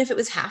 even if it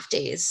was half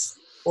days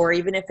or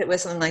even if it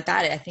was something like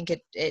that. I think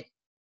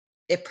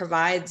it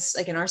provides,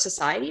 like, in our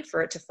society,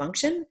 for it to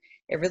function,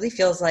 it really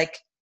feels like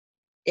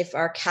if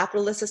our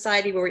capitalist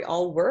society where we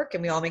all work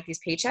and we all make these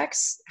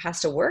paychecks has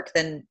to work,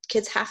 then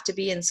kids have to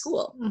be in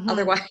school. Mm-hmm.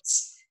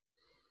 Otherwise,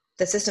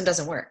 the system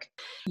doesn't work.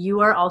 You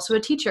are also a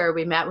teacher.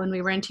 We met when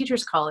we were in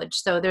teachers college.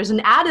 So there's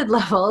an added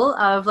level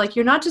of, like,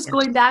 you're not just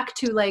going back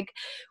to, like,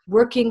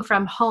 working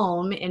from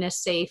home in a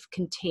safe,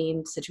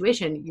 contained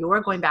situation.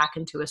 You're going back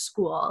into a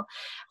school.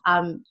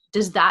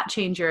 Does that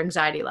change your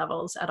anxiety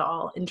levels at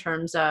all in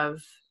terms of,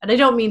 and I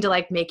don't mean to,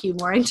 like, make you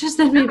more anxious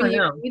than maybe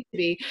you need to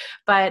be,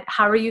 but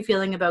how are you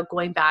feeling about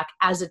going back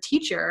as a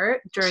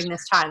teacher during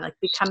this time, like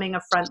becoming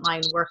a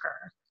frontline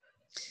worker?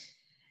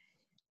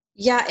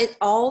 Yeah, it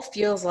all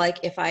feels like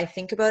if I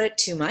think about it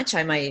too much,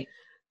 I might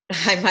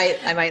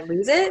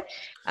lose it.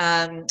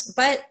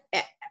 But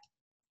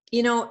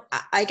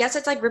I guess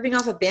it's like ripping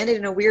off a Band-Aid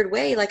in a weird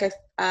way. Like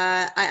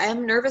I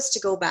am nervous to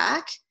go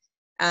back.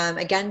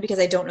 Again, because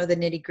I don't know the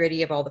nitty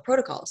gritty of all the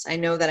protocols. I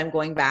know that I'm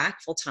going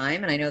back full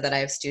time and I know that I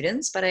have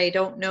students, but I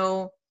don't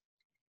know,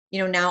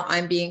 now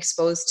I'm being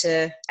exposed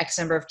to X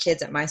number of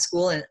kids at my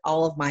school and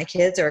all of my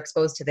kids are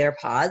exposed to their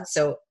pods.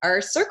 So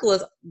our circle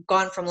has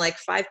gone from like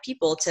 5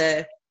 people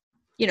to,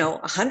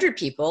 100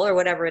 people or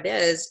whatever it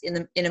is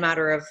in a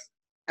matter of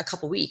a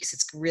couple weeks.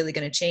 It's really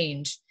going to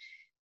change.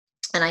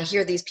 And I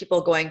hear these people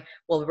going,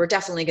 well, we're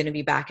definitely going to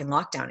be back in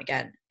lockdown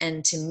again.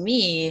 And to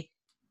me,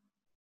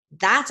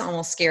 that's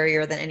almost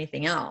scarier than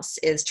anything else,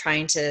 is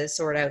trying to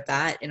sort out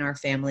that in our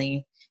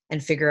family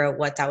and figure out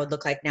what that would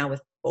look like now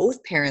with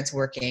both parents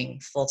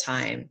working full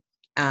time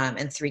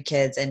and 3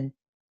 kids. And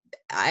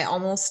I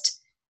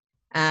almost,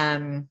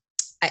 the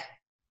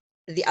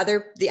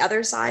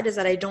other side is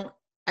that I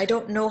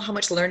don't know how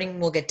much learning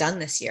will get done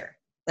this year.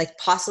 Like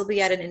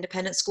possibly at an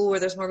independent school where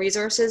there's more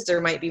resources, there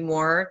might be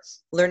more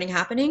learning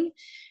happening.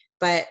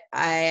 But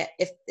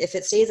if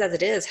it stays as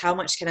it is, how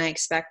much can I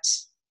expect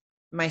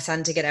my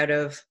son to get out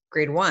of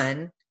grade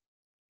 1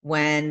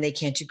 when they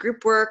can't do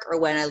group work, or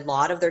when a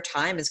lot of their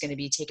time is going to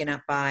be taken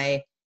up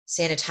by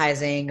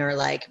sanitizing or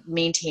like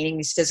maintaining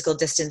these physical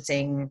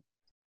distancing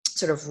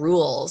sort of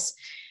rules?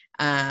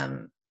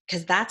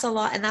 Because that's a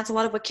lot, and that's a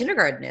lot of what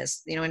kindergarten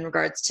is, in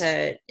regards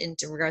to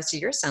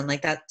your son.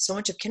 Like that, so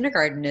much of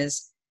kindergarten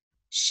is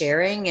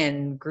sharing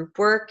and group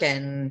work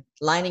and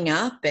lining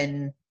up,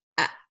 and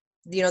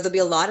there'll be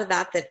a lot of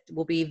that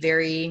will be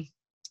very,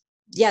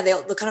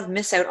 they'll kind of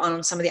miss out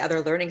on some of the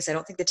other learnings. I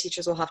don't think the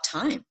teachers will have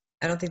time.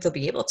 I don't think they'll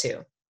be able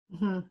to.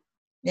 Mm-hmm.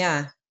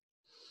 Yeah.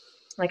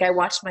 Like I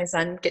watched my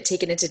son get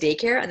taken into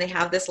daycare and they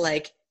have this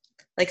like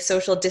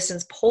social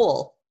distance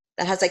pole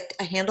that has like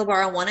a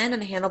handlebar on one end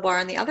and a handlebar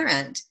on the other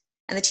end.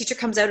 And the teacher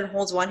comes out and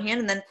holds one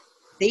hand and then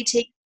they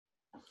take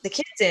the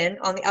kids in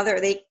on the other.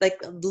 They like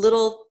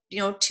little,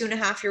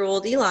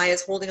 2.5-year-old Eli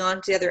is holding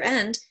on to the other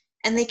end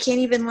and they can't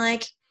even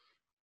like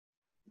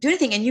do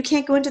anything, and you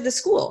can't go into the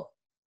school.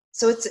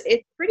 So it's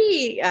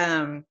pretty,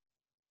 I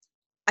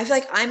feel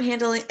like I'm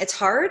handling, it's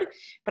hard,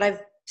 but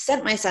I've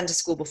sent my son to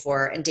school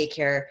before and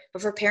daycare.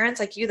 But for parents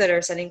like you that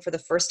are sending for the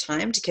first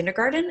time to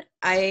kindergarten,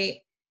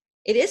 it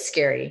is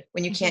scary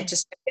when you can't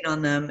just check in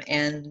on them.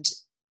 And,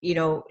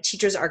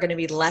 teachers are going to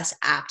be less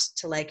apt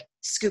to like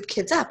scoop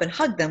kids up and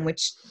hug them,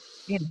 which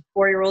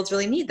 4-year-olds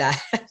really need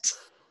that.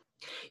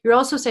 You're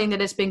also saying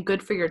that it's been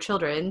good for your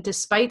children,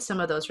 despite some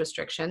of those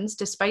restrictions,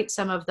 despite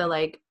some of the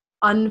like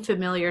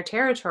unfamiliar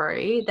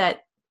territory,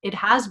 that it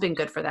has been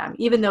good for them,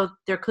 even though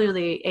they're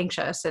clearly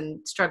anxious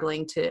and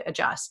struggling to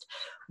adjust.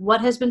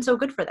 What has been so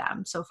good for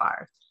them so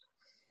far?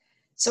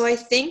 So I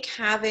think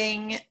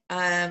having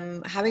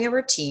a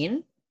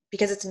routine,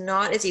 because it's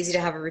not as easy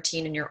to have a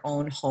routine in your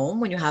own home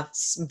when you have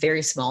some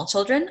very small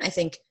children. I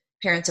think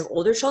parents of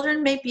older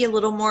children may be a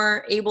little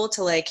more able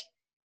to like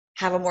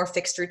have a more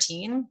fixed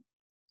routine.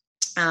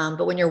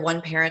 But when you're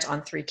one parent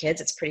on 3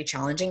 kids, it's pretty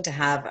challenging to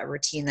have a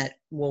routine that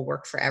will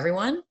work for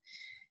everyone.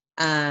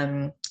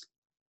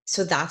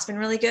 So that's been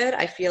really good.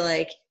 I feel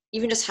like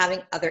even just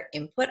having other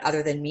input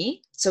other than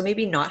me. So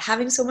maybe not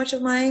having so much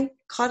of my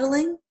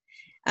coddling.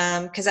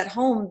 Because at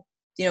home,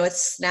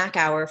 it's snack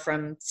hour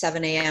from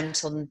 7 a.m.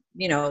 till,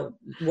 1,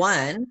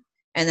 and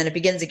then it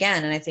begins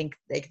again. And I think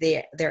like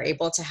they're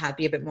able to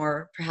be a bit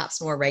more,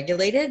 perhaps more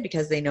regulated,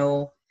 because they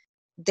know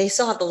they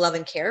still have the love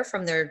and care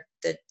from the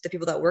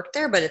people that work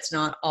there, but it's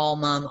not all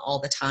mom all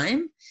the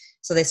time.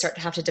 So they start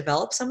to have to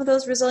develop some of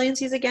those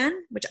resiliencies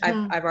again, which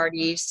I've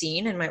already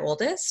seen in my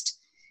oldest.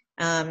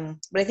 But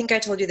I think I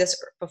told you this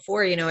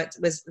before, it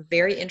was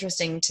very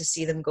interesting to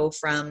see them go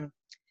from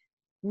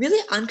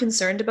really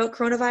unconcerned about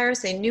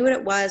coronavirus. They knew what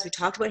it was. We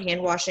talked about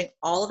hand washing,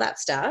 all of that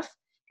stuff.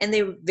 And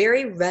they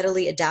very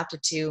readily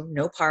adapted to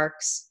no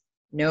parks,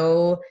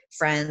 no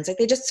friends. Like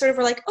they just sort of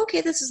were like,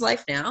 okay, this is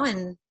life now.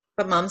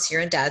 But mom's here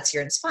and dad's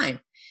here and it's fine.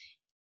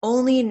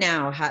 Only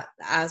now,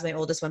 as my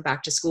oldest went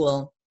back to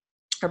school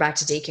or back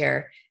to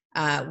daycare,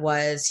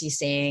 was he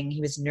saying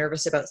he was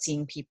nervous about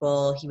seeing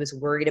people. He was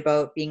worried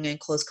about being in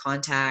close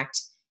contact.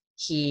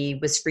 He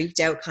was freaked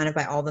out kind of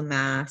by all the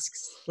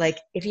masks. Like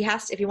if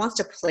he wants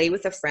to play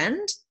with a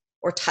friend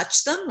or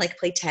touch them, like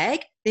play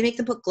tag, they make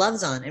them put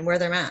gloves on and wear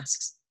their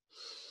masks.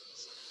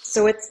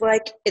 So it's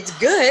like, it's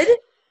good,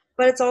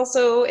 but it's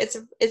also,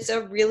 it's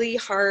a really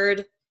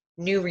hard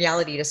new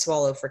reality to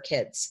swallow for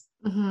kids.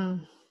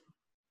 Mm-hmm.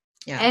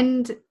 Yeah.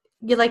 And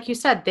like you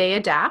said, they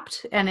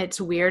adapt, and it's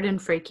weird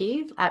and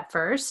freaky at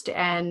first.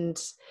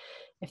 And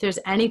if there's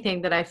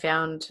anything that I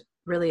found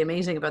really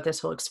amazing about this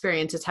whole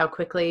experience, it's how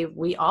quickly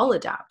we all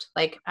adapt.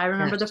 Like I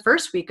remember the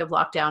first week of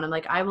lockdown, I'm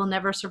like, I will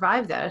never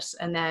survive this.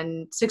 And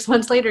then 6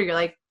 months later, you're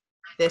like,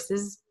 this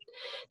is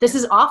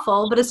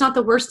awful, but it's not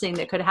the worst thing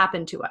that could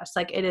happen to us.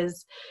 Like it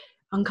is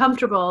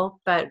uncomfortable,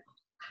 but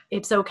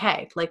it's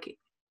okay. Like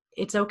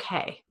it's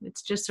okay.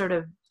 It's just sort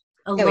of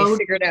a load. We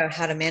figured out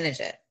how to manage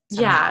it.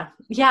 Somehow.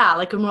 Yeah.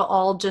 Like, and we'll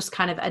all just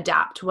kind of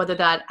adapt, whether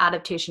that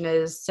adaptation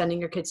is sending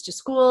your kids to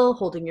school,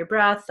 holding your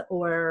breath,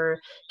 or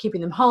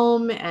keeping them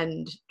home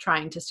and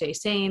trying to stay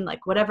sane.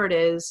 Like whatever it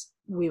is,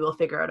 we will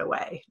figure out a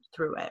way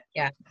through it.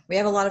 Yeah. We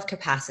have a lot of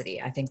capacity.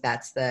 I think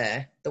that's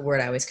the word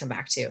I always come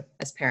back to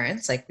as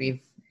parents. Like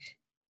we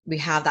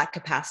have that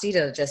capacity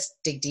to just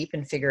dig deep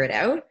and figure it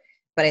out.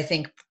 But I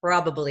think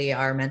probably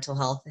our mental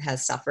health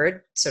has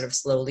suffered sort of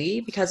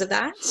slowly because of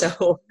that.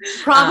 So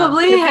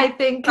probably, I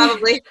think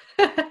probably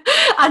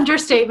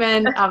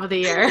understatement of the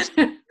year.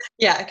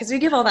 Yeah. Because we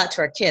give all that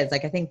to our kids.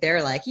 Like, I think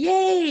they're like,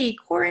 yay,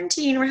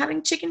 quarantine. We're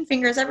having chicken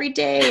fingers every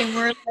day. And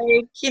we're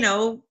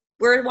like,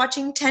 we're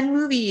watching 10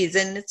 movies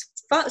and it's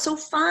so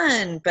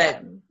fun.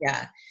 But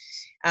yeah.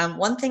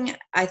 One thing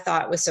I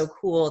thought was so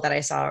cool that I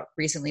saw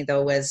recently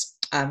though, was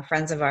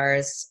friends of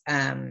ours,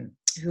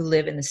 who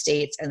live in the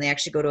States, and they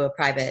actually go to a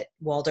private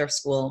Waldorf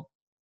school.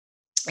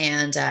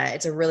 And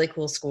it's a really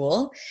cool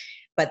school,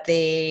 but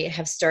they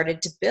have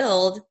started to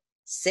build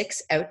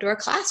 6 outdoor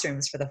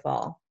classrooms for the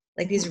fall,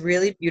 like these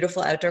really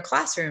beautiful outdoor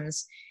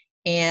classrooms.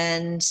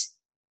 And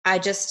I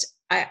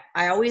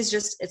always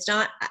just, it's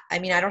not, I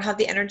mean, I don't have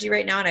the energy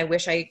right now and I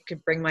wish I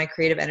could bring my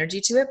creative energy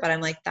to it, but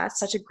I'm like, that's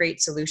such a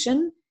great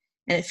solution.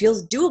 And it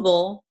feels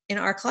doable in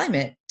our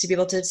climate to be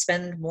able to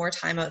spend more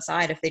time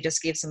outside if they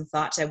just gave some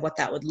thought to what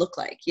that would look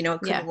like.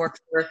 It couldn't work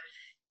for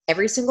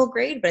every single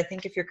grade, but I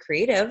think if you're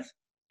creative,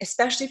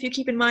 especially if you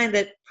keep in mind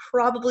that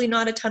probably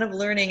not a ton of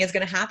learning is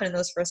going to happen in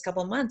those first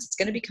couple of months, it's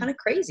going to be kind of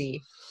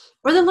crazy.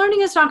 Or the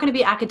learning is not going to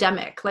be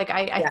academic. Like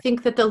I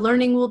think that the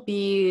learning will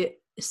be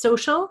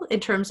social in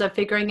terms of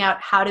figuring out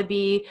how to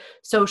be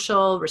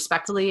social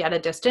respectfully at a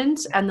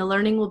distance, and the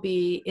learning will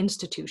be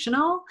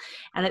institutional.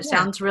 And it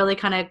sounds really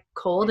kind of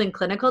cold and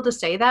clinical to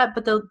say that,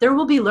 but there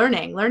will be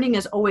learning. Learning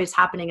is always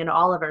happening in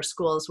all of our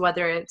schools,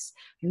 whether it's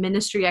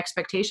ministry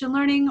expectation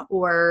learning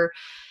or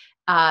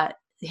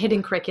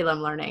hidden curriculum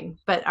learning.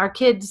 But our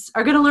kids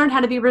are going to learn how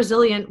to be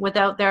resilient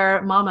without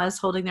their mamas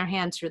holding their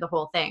hands through the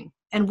whole thing.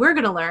 And we're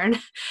going to learn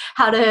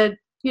how to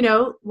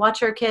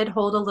watch our kid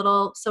hold a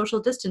little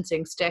social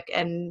distancing stick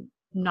and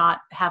not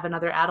have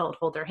another adult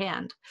hold their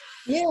hand.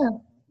 Yeah.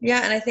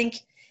 Yeah. And I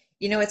think,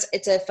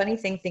 it's a funny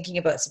thing thinking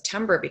about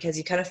September, because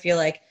you kind of feel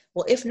like,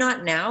 well, if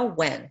not now,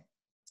 when?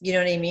 You know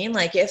what I mean?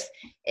 Like if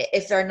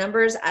our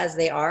numbers as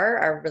they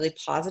are really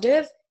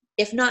positive,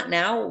 if not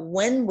now,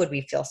 when would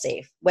we feel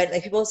safe? When,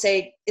 like, people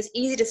say, it's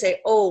easy to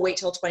say, oh, wait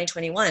till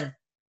 2021.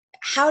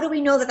 How do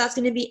we know that that's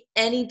going to be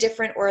any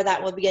different, or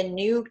that will be a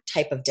new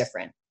type of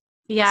different?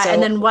 Yeah.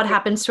 And then what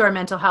happens to our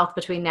mental health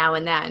between now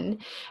and then?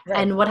 Right.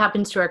 And what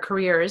happens to our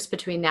careers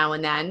between now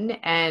and then?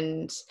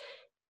 And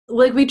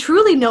like, we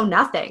truly know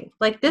nothing.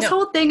 Like this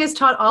whole thing has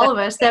taught all of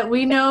us that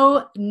we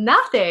know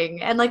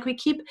nothing. And like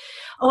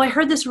I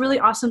heard this really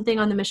awesome thing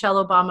on the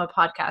Michelle Obama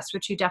podcast,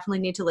 which you definitely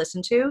need to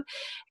listen to.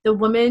 The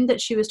woman that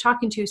she was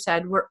talking to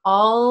said, we're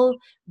all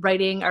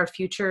writing our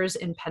futures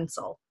in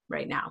pencil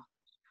right now.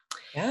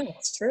 Yeah,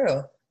 that's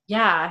true.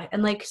 Yeah.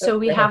 And like, so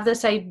we have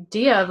this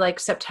idea of like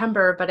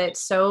September, but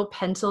it's so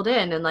penciled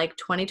in, and like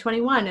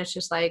 2021, it's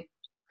just like,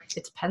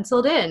 it's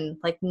penciled in,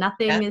 like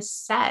nothing is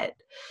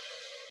set.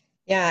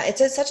 Yeah.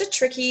 It's such a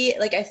tricky,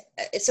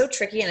 it's so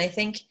tricky. And I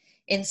think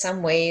in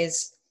some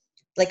ways,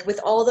 like with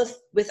all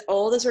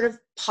the sort of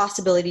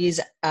possibilities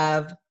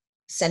of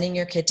sending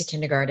your kid to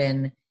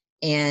kindergarten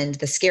and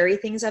the scary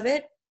things of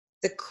it,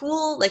 the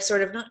cool, like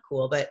sort of not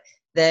cool, but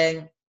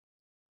the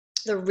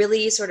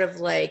really sort of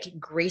like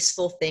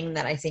graceful thing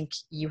that I think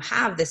you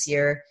have this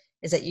year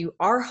is that you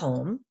are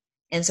home.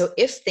 And so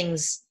if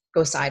things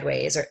go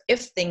sideways, or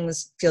if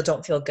things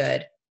don't feel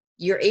good,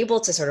 you're able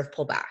to sort of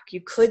pull back.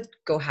 You could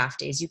go half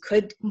days. You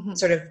could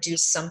sort of do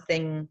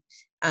something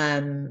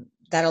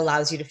that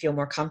allows you to feel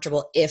more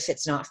comfortable if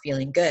it's not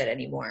feeling good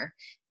anymore.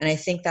 And I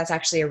think that's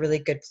actually a really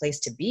good place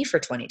to be for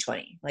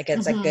 2020. Like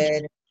it's a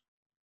good,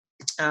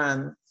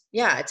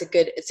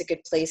 it's a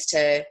good place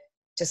to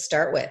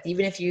start with,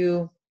 even if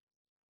you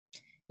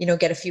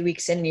get a few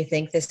weeks in and you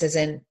think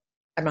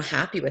I'm not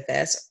happy with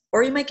this.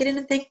 Or you might get in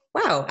and think,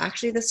 wow,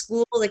 actually the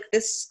school, like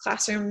this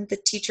classroom, the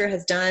teacher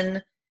has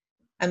done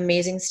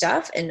amazing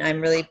stuff and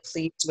I'm really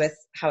pleased with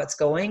how it's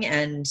going.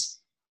 And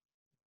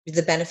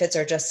the benefits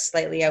are just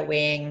slightly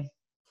outweighing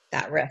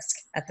that risk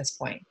at this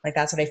point. Like,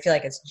 that's what I feel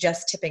like. It's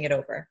just tipping it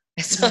over.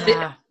 It's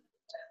not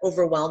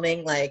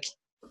overwhelming, like,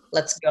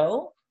 let's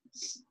go.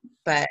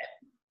 But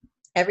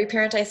every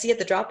parent I see at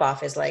the drop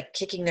off is like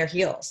kicking their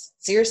heels.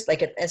 Seriously,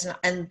 like it's not,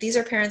 and these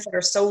are parents that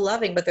are so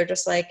loving, but they're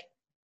just like,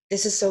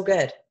 this is so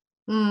good.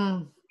 For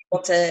my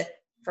kids to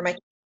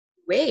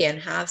away and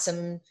have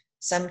some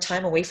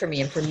time away from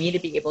me and for me to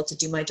be able to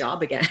do my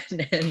job again.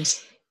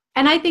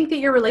 And I think that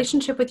your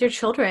relationship with your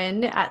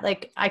children,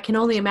 I can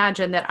only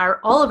imagine that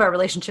all of our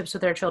relationships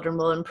with our children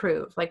will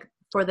improve, like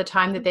for the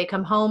time that they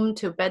come home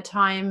to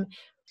bedtime.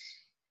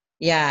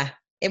 Yeah,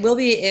 it will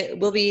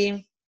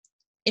be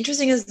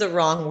interesting is the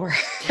wrong word.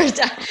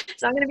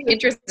 It's not going to be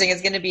interesting.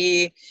 It's going to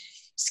be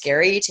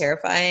scary,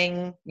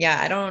 terrifying.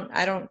 Yeah,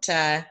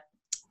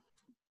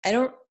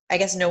 I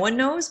guess no one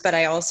knows, but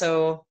I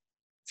also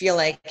feel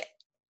like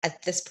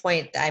at this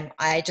point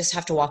I just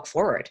have to walk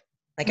forward.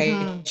 Like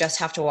I just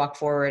have to walk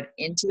forward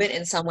into it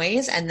in some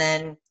ways and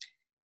then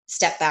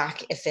step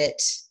back if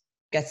it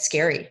gets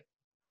scary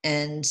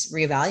and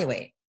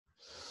reevaluate.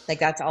 Like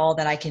that's all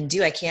that I can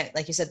do. I can't,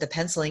 like you said, the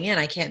penciling in,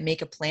 I can't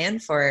make a plan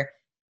for,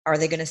 are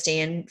they going to stay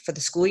in for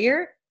the school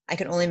year? I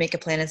can only make a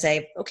plan and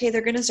say, okay,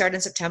 they're going to start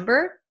in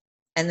September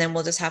and then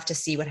we'll just have to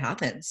see what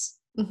happens.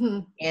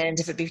 And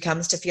if it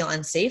becomes to feel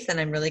unsafe, then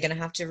I'm really going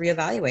to have to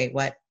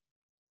reevaluate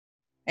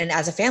and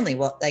as a family,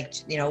 well, like,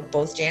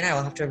 both Jay and I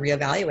will have to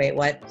reevaluate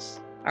what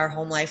our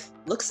home life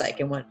looks like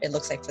and what it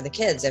looks like for the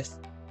kids if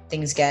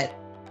things get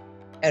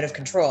out of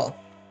control.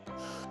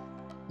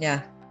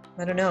 Yeah,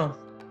 I don't know.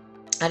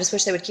 I just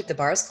wish they would keep the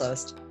bars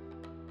closed.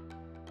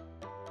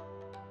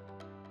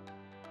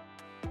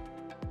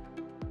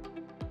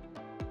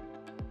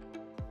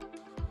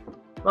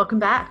 Welcome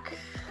back.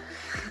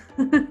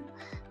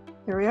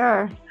 Here we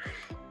are.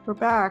 We're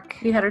back.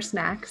 We had our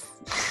snacks.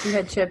 We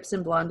had chips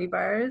and Blondie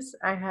bars.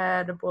 I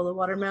had a bowl of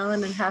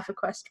watermelon and half a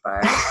Quest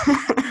bar.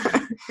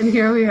 And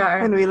here we are.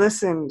 And we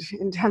listened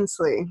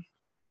intensely.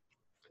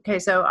 Okay,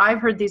 so I've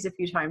heard these a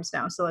few times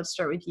now, so let's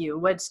start with you.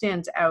 What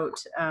stands out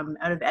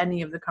of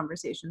any of the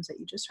conversations that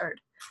you just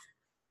heard?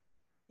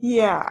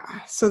 Yeah,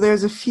 so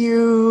there's a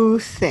few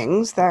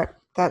things that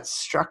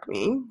struck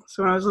me.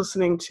 So when I was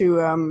listening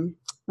to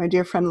my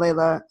dear friend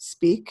Layla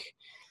speak,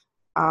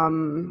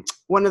 one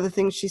of the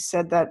things she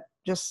said that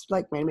just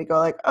like made me go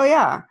like, oh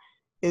yeah,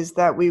 is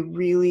that we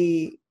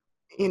really,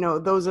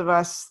 those of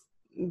us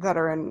that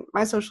are in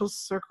my social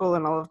circle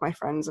and all of my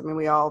friends, I mean,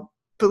 we all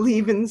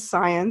believe in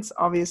science,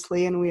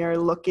 obviously, and we are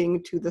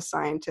looking to the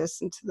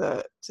scientists and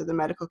to the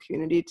medical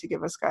community to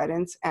give us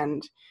guidance.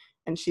 And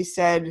she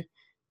said,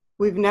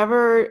 we've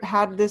never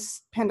had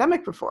this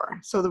pandemic before.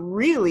 So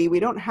really,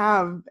 we don't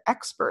have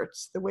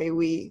experts the way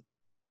we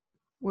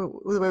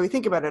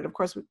think about it. Of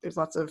course, there's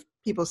lots of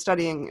people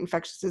studying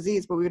infectious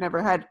disease, but we've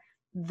never had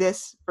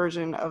this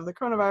version of the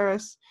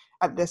coronavirus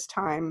at this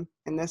time,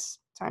 in this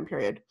time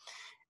period.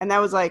 And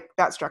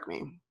that struck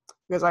me,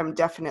 because I'm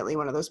definitely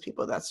one of those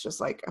people that's just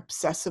like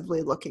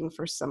obsessively looking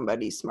for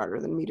somebody smarter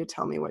than me to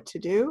tell me what to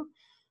do.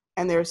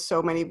 And there's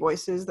so many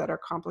voices that are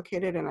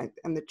complicated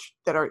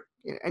that are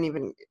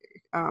even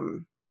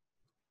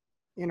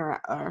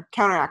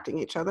counteracting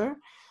each other.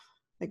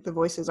 Like the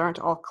voices aren't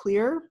all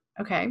clear.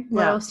 Okay.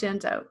 What else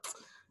stands out?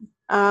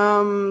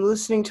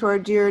 Listening to our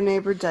dear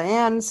neighbor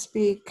Diane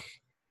speak.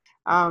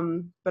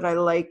 But I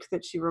liked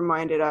that she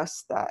reminded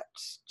us that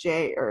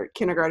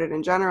kindergarten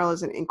in general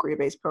is an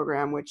inquiry-based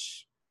program,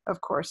 which of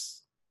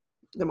course,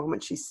 the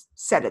moment she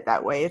said it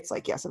that way, it's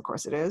like, yes, of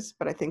course it is.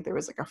 But I think there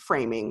was like a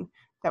framing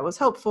that was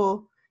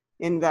helpful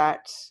in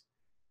that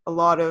a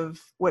lot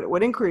of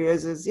what inquiry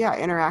is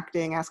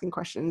interacting, asking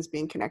questions,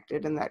 being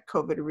connected, and that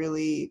COVID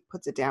really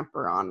puts a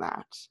damper on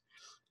that.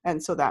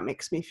 And so that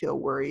makes me feel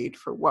worried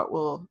for what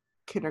will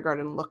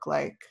kindergarten look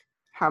like,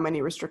 how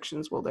many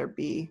restrictions will there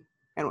be,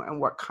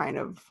 and what kind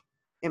of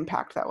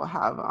impact that will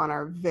have on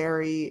our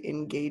very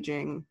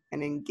engaging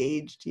and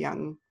engaged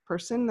young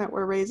person that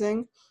we're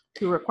raising,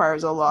 who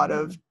requires a lot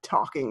of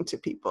talking to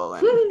people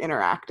and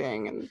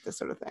interacting and this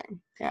sort of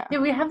thing. Yeah,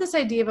 we have this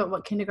idea about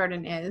what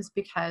kindergarten is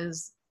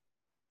because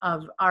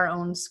of our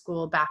own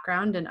school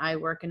background, and I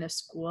work in a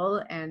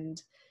school,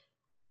 and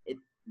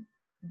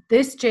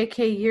this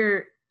JK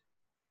year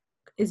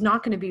is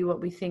not going to be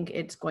what we think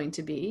it's going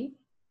to be.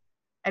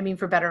 I mean,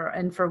 for better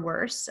and for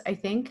worse, I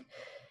think.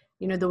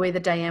 The way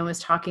that Diane was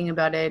talking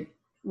about it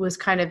was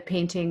kind of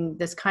painting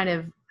this kind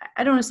of,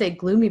 I don't want to say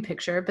gloomy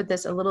picture, but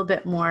this a little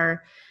bit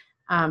more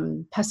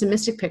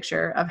pessimistic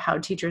picture of how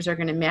teachers are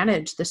going to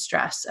manage the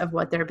stress of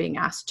what they're being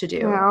asked to do.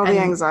 Yeah, all the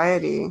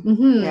anxiety.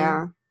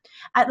 Yeah.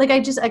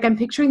 I'm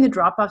picturing the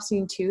drop-off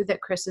scene too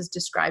that Chris is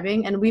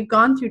describing, and we've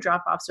gone through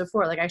drop-offs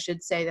before. Like, I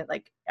should say that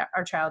like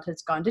our child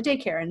has gone to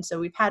daycare, and so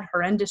we've had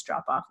horrendous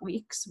drop-off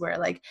weeks where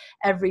like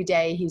every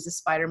day he's a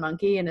spider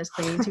monkey and is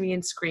clinging to me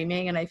and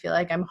screaming, and I feel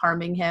like I'm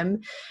harming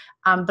him.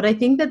 But I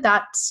think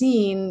that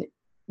scene,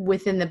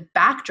 within the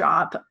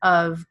backdrop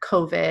of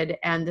COVID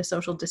and the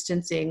social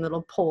distancing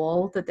little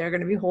pole that they're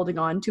going to be holding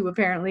on to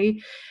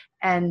apparently,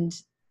 and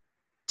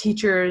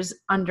teachers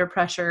under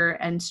pressure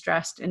and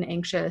stressed and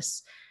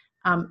anxious,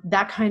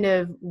 that kind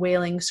of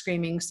wailing,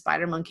 screaming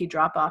spider monkey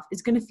drop off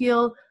is going to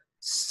feel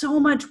so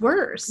much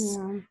worse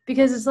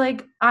because it's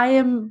like, I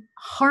am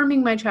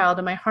harming my child.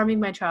 Am I harming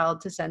my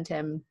child to send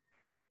him?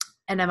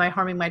 And am I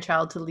harming my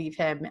child to leave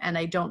him? And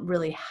I don't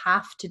really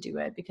have to do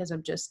it because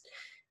I'm just,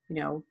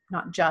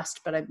 not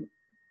just, but I'm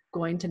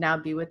going to now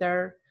be with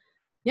our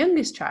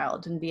youngest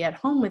child and be at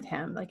home with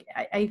him. Like,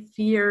 I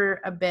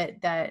fear a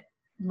bit that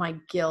my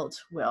guilt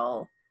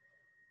will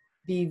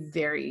be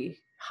very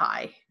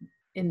high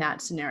in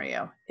that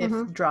scenario if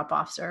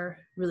drop-offs are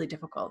really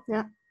difficult.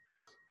 Yeah.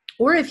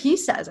 Or if he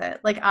says it.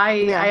 Like,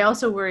 I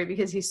also worry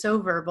because he's so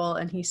verbal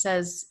and he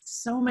says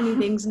so many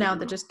things now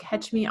that just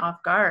catch me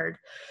off guard.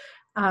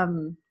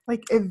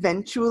 Like,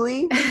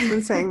 eventually, he's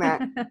been saying that.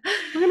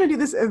 We're going to do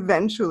this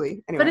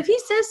eventually. Anyway. But if he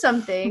says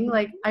something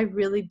like, I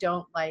really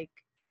don't like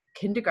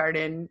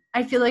kindergarten,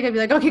 I feel like I'd be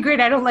like, okay, great,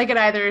 I don't like it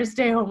either.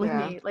 Stay home with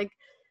me. Like,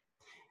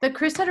 but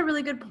Chris had a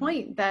really good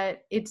point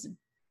that it's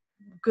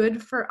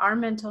good for our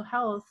mental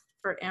health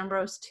for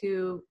Ambrose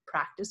to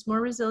practice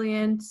more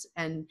resilience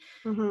and,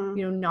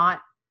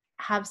 not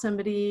have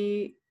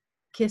somebody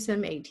kiss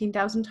him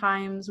 18,000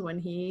 times when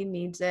he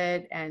needs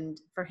it,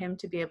 and for him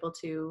to be able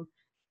to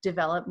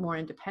develop more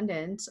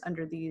independence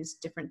under these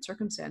different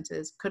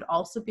circumstances could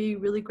also be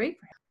really great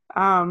for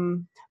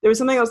him. There was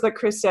something else that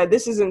Chris said.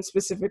 This isn't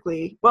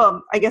specifically,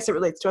 well, I guess it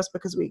relates to us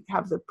because we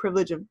have the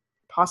privilege of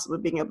possibly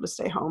being able to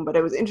stay home, but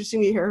it was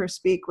interesting to hear her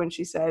speak when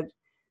she said,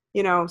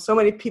 so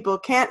many people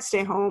can't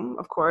stay home,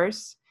 of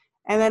course.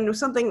 And then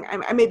something,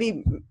 I may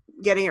be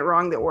getting it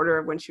wrong, the order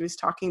of when she was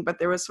talking, but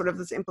there was sort of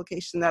this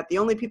implication that the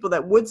only people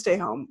that would stay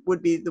home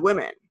would be the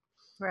women.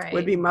 Right.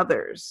 Would be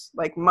mothers.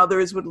 Like,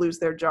 mothers would lose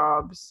their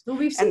jobs. Well,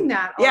 we've seen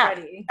that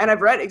already. Yeah, and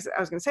I've read, I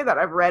was going to say that,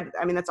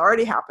 that's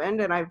already happened,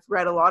 and I've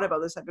read a lot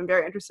about this. I've been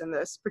very interested in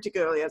this,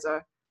 particularly as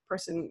a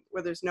person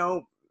where there's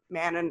no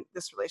man in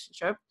this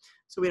relationship.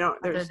 So we don't,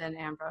 other than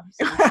Ambrose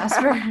and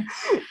Jasper.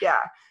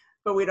 Yeah,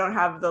 but we don't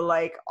have the,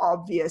 like,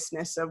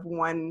 obviousness of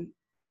one,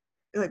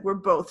 like, we're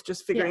both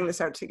just figuring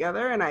this out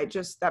together, and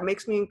that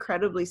makes me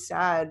incredibly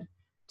sad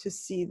to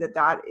see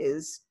that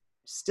is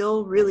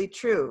still really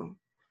true.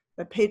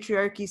 That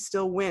patriarchy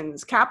still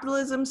wins.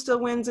 Capitalism still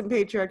wins and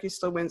patriarchy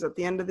still wins. At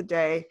the end of the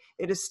day,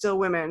 it is still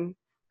women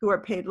who are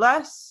paid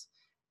less,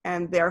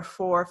 and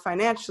therefore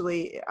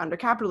financially under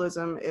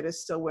capitalism, it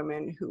is still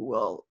women who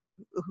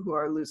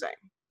are losing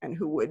and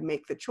who would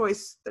make the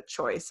choice,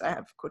 I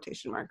have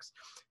quotation marks,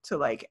 to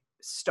like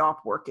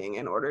stop working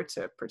in order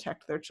to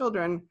protect their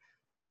children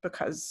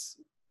because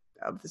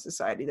of the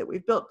society that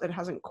we've built that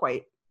hasn't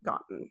quite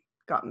gotten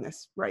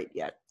this right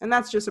yet. And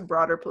that's just a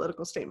broader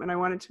political statement I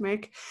wanted to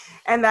make.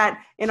 And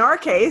that in our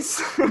case,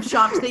 I'm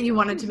shocked that you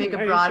wanted to make a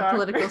broad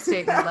political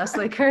statement,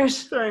 Leslie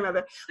Kirsch. Sorry about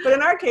that. But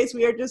in our case,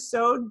 we are just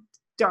so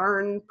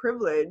darn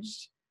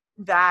privileged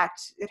that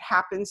it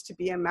happens to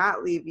be a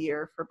mat leave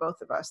year for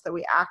both of us, that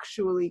we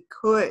actually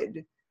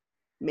could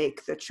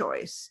make the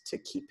choice to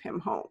keep him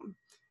home,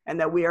 and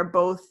that we are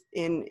both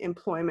in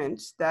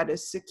employment that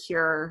is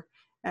secure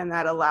and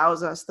that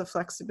allows us the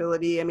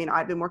flexibility. I mean,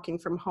 I've been working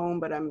from home,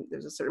 but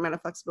there's a certain amount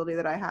of flexibility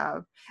that I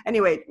have.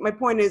 Anyway, my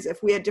point is,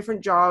 if we had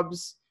different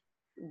jobs,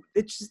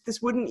 this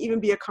wouldn't even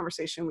be a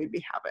conversation we'd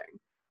be having.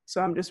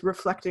 So I'm just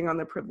reflecting on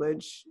the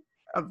privilege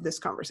of this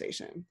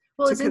conversation.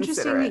 Well, it's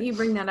interesting that you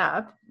bring that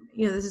up.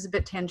 This is a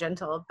bit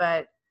tangential,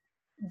 but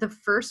the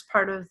first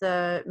part of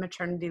the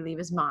maternity leave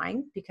is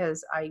mine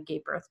because I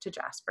gave birth to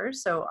Jasper.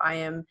 So I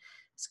am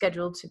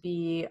scheduled to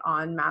be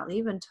on mat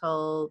leave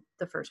until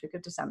the first week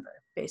of December,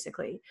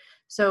 basically.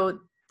 So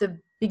the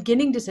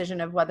beginning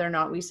decision of whether or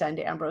not we send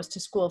Ambrose to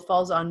school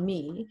falls on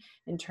me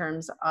in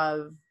terms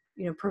of,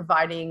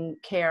 providing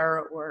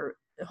care or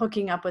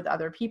hooking up with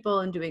other people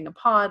and doing a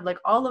pod. Like,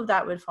 all of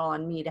that would fall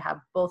on me to have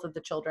both of the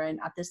children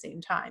at the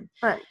same time.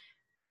 Right.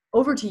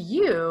 Over to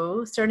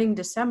you, starting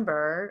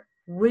December,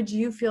 would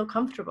you feel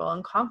comfortable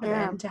and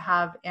confident to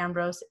have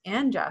Ambrose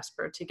and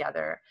Jasper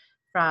together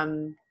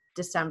from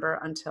December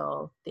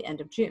until the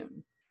end of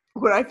June?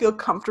 Would I feel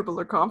comfortable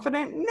or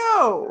confident?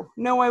 No,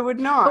 I would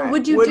not. But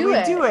would we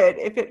do it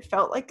if it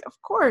felt like, of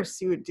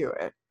course you would do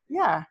it?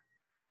 Yeah.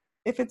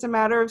 If it's a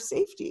matter of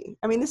safety.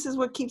 I mean, this is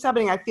what keeps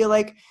happening. I feel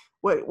like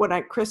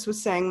Chris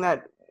was saying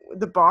that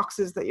the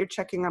boxes that you're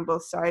checking on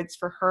both sides,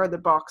 for her, the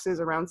boxes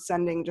around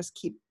sending just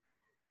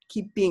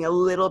keep being a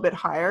little bit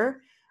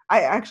higher.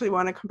 I actually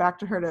want to come back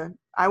to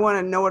I want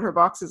to know what her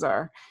boxes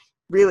are.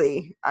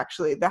 Really,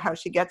 actually, how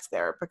she gets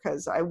there,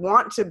 because I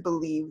want to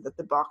believe that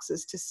the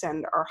boxes to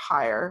send are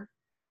higher,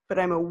 but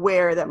I'm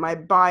aware that my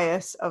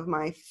bias of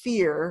my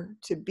fear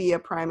to be a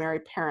primary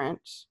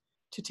parent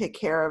to take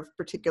care of,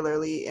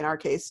 particularly in our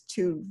case,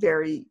 2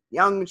 very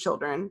young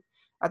children.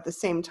 At the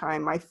same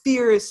time, my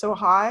fear is so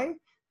high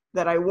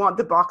that I want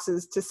the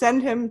boxes to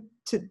send him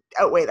to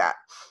outweigh that,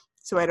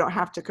 so I don't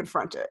have to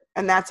confront it.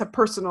 And that's a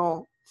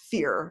personal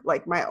fear,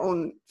 like my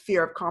own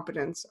fear of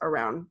competence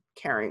around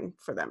caring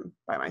for them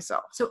by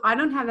myself. So I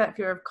don't have that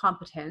fear of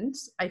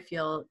competence. I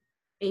feel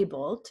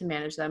able to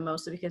manage them,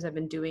 mostly because I've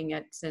been doing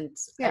it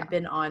since I've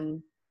been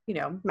on,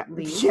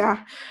 leave.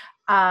 Yeah.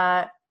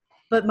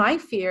 But my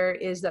fear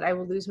is that I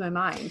will lose my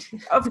mind.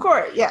 Of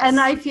course, yes. And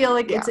I feel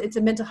like it's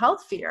a mental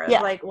health fear.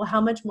 Yeah. Like, well,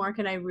 how much more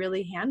can I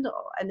really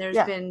handle? And there's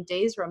been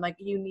days where I'm like,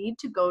 you need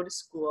to go to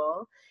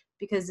school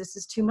because this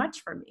is too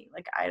much for me.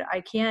 Like,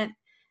 I can't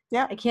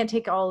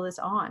take all of this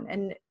on.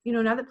 And,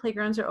 now that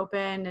playgrounds are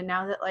open and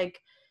now that like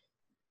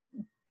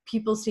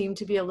people seem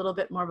to be a little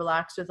bit more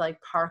relaxed with like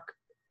park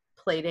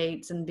play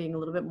dates and being a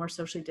little bit more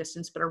socially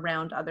distanced, but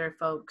around other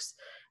folks,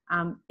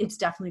 it's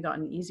definitely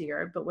gotten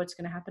easier. But what's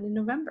going to happen in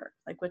November?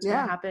 Like what's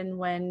going to happen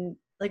when,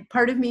 like,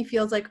 part of me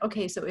feels like,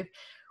 okay, so if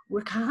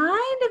we're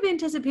kind of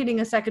anticipating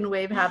a second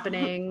wave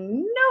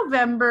happening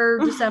November,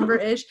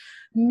 December-ish,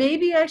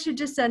 maybe I should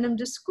just send them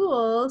to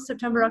school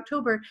September,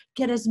 October,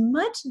 get as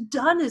much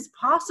done as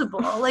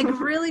possible. Like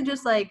really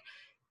just like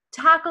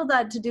tackle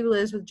that to-do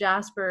list with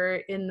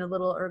Jasper in the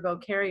little ergo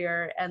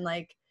carrier and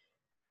like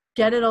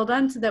get it all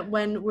done so that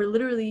when we're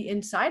literally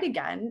inside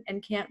again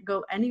and can't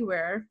go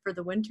anywhere for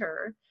the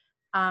winter,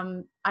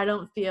 I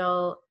don't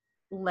feel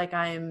like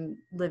I'm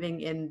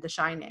living in The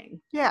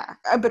Shining. Yeah,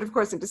 but of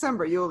course in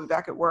December you will be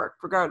back at work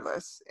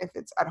regardless. If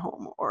it's at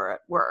home or at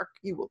work,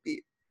 you will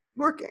be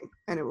working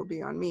and it will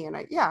be on me. And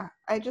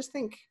I just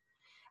think,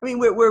 I mean,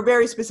 we're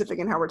very specific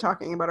in how we're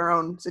talking about our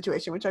own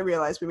situation, which I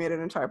realized we made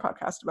an entire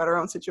podcast about our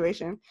own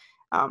situation.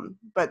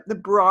 But the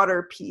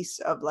broader piece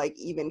of like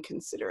even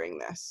considering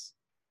this,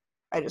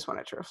 I just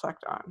wanted to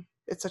reflect on.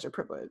 It's such a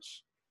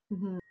privilege.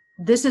 Mm-hmm.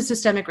 This is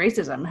systemic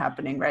racism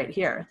happening right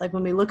here. Like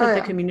when we look at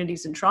the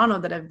communities in Toronto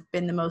that have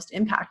been the most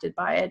impacted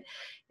by it,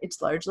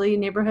 it's largely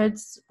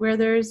neighborhoods where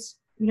there's,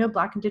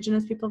 Black,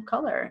 Indigenous people of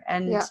color.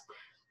 And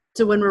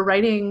so when we're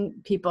writing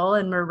people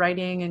and we're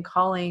writing and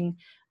calling,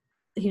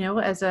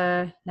 as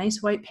a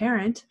nice white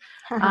parent,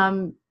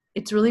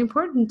 it's really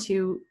important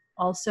to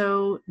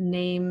also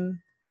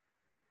name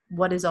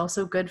what is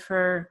also good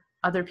for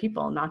other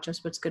people, not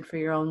just what's good for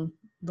your own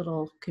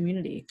little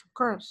community. Of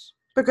course.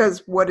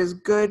 Because what is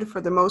good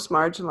for the most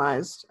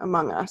marginalized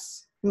among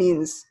us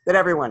means that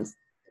everyone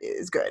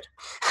is good.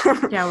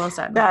 Yeah, well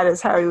said. That is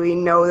how we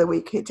know that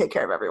we can take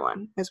care of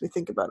everyone, as we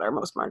think about our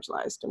most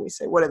marginalized and we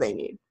say, what do they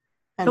need?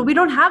 But we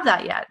don't have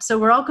that yet. So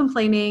we're all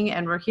complaining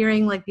and we're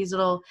hearing like these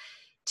little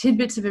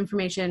tidbits of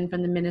information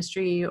from the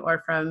ministry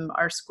or from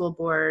our school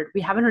board.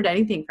 We haven't heard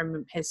anything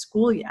from his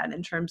school yet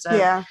in terms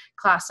of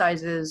class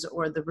sizes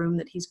or the room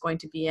that he's going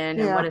to be in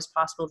and what is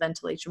possible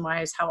ventilation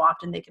wise, how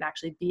often they can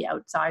actually be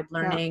outside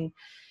learning.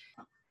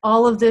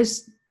 All of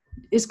this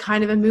is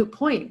kind of a moot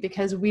point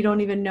because we don't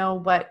even know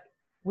what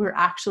we're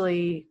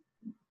actually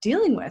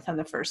dealing with on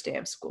the first day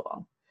of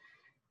school.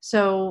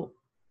 So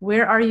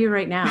where are you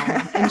right now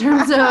in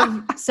terms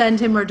of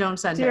send him or don't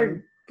send him?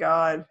 Dear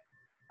God.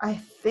 I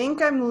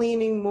think I'm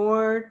leaning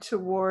more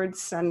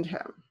towards send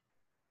him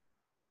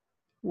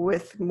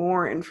with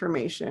more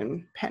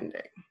information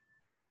pending.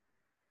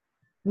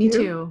 Me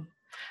too.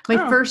 My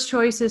first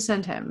choice is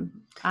send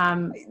him.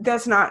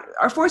 That's not,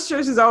 our first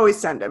choice is always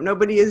send him.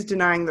 Nobody is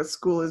denying that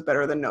school is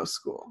better than no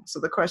school. So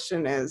the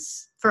question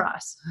is, for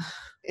us,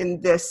 in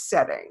this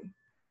setting.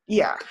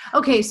 Yeah.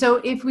 Okay.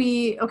 So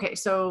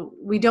so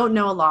we don't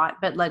know a lot,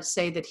 but let's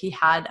say that he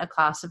had a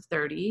class of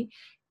 30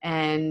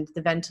 and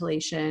the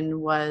ventilation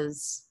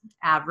was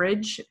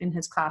average in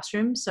his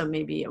classroom. So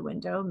maybe a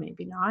window,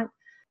 maybe not.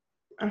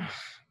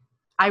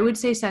 I would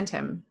say send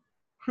him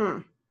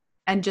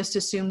and just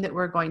assume that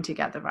we're going to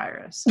get the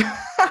virus.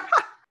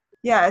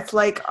 Yeah. It's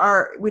like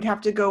we'd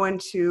have to go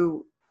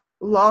into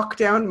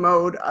lockdown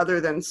mode other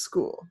than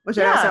school, which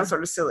I know sounds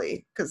sort of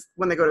silly because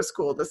when they go to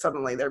school,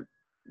 suddenly they're,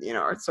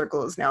 our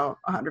circle is now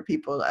 100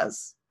 people,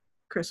 as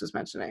Chris was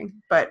mentioning.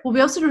 But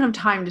we also don't have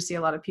time to see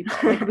a lot of people.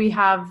 Like we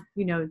have,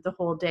 the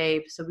whole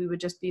day. So we would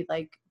just be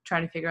like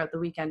trying to figure out the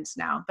weekends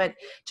now. But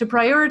to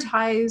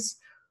prioritize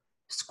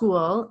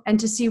school and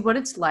to see what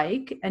it's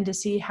like and to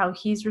see how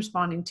he's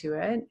responding to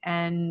it.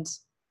 And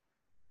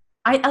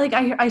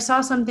I saw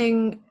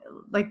something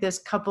like this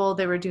couple,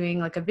 they were doing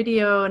like a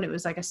video and it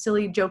was like a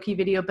silly jokey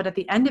video, but at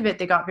the end of it,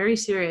 they got very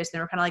serious and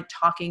they were kind of like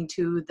talking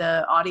to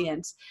the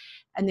audience.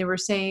 And they were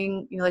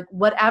saying, like,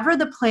 whatever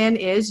the plan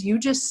is, you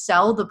just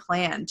sell the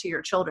plan to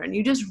your children.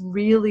 You just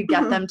really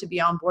get them to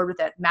be on board with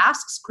it.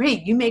 Masks,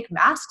 great. You make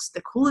masks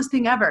the coolest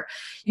thing ever.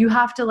 You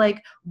have to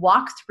like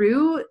walk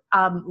through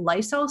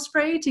Lysol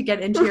spray to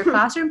get into your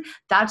classroom.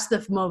 That's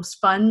the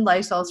most fun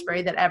Lysol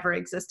spray that ever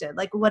existed.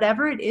 Like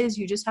whatever it is,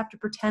 you just have to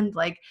pretend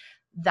like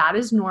that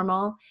is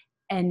normal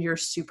and you're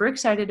super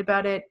excited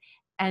about it.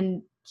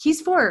 And he's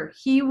 4.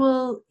 He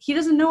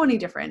doesn't know any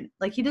different.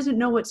 Like he doesn't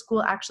know what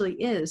school actually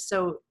is.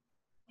 So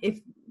if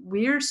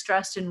we're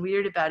stressed and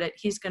weird about it,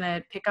 he's going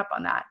to pick up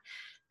on that.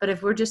 But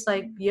if we're just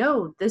like,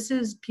 yo,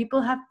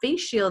 people have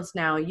face shields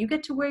now. You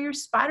get to wear your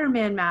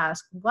Spider-Man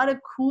mask. What a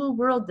cool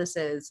world this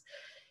is.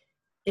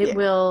 It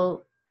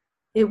will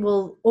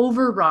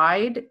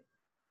override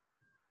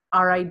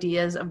our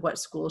ideas of what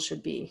school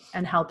should be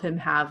and help him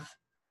have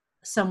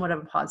somewhat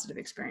of a positive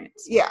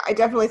experience. Yeah, I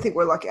definitely think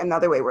we're lucky.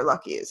 Another way we're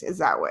lucky is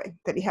that way,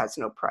 that he has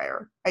no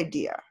prior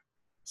idea.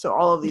 So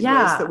all of these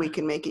ways that we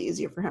can make it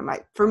easier for him.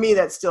 For me,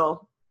 that's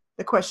still,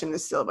 the question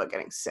is still about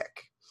getting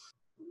sick.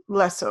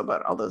 Less so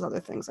about all those other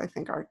things. I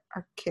think our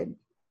kid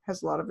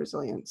has a lot of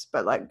resilience,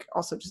 but like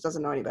also just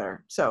doesn't know any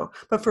better. So,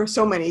 but for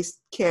so many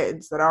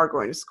kids that are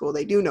going to school,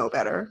 they do know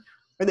better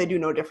or they do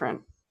know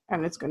different.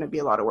 And it's going to be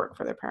a lot of work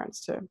for their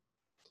parents to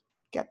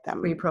get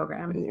them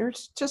reprogram, or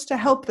just to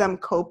help them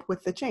cope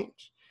with the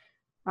change.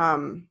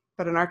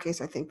 But in our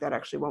case, I think that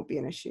actually won't be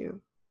an issue,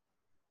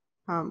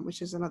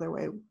 which is another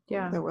way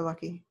that we're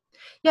lucky.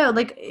 Yeah,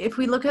 like if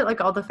we look at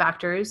like all the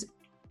factors,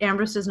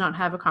 Ambrose does not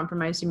have a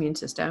compromised immune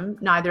system.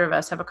 Neither of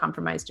us have a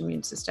compromised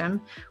immune system.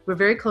 We're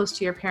very close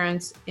to your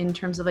parents in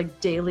terms of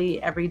like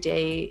daily,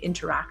 everyday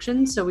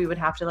interactions. So we would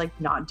have to like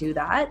not do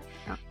that.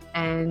 Yeah.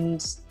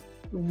 And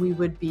we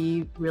would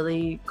be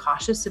really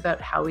cautious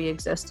about how we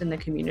exist in the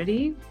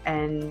community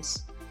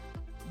and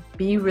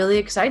be really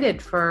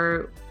excited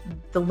for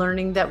the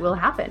learning that will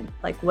happen,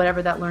 like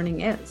whatever that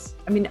learning is.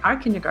 I mean, our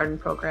kindergarten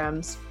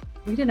programs,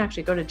 we didn't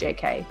actually go to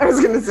JK. I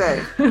was going to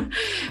say.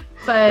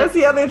 But that's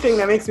the other thing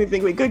that makes me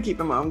think we could keep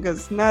him home,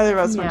 because neither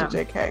of us went to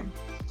JK.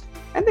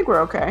 I think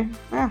we're okay.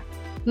 Yeah.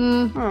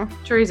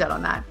 Jury's out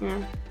on that.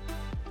 Yeah.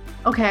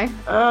 Okay.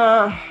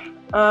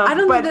 I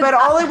don't know. But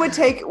all it would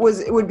take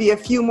would be a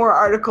few more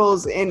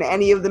articles in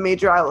any of the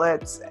major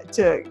outlets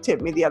to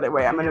tip me the other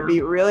way. I'm going to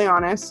be really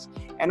honest.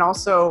 And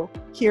also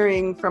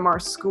hearing from our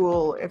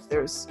school if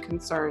there's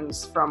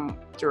concerns from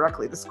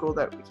directly the school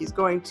that he's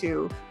going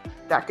to,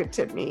 that could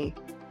tip me.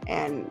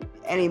 And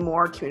any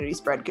more community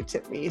spread could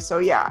tip me.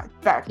 So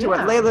back to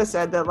what Layla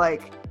said, that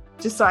like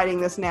deciding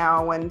this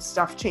now when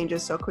stuff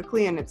changes so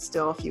quickly and it's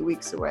still a few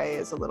weeks away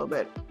is a little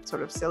bit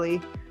sort of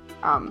silly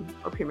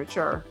or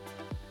premature.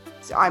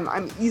 So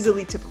I'm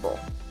easily tippable.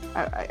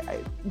 I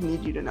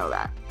need you to know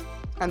that.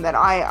 And that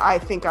I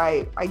think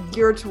I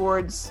gear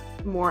towards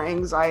more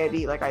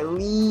anxiety, like I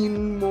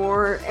lean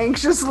more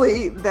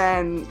anxiously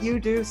than you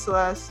do,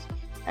 Celeste.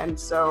 And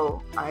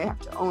so I have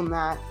to own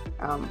that.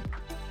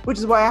 Which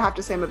is why I have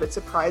to say I'm a bit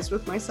surprised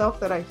with myself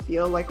that I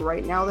feel like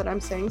right now that I'm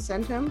saying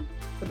send him,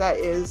 but that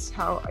is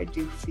how I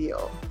do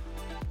feel.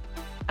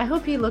 I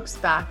hope he looks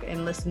back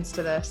and listens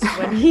to this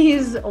when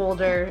he's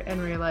older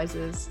and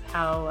realizes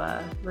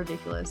how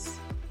ridiculous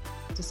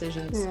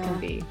decisions can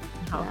be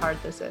and how hard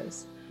this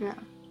is. Yeah.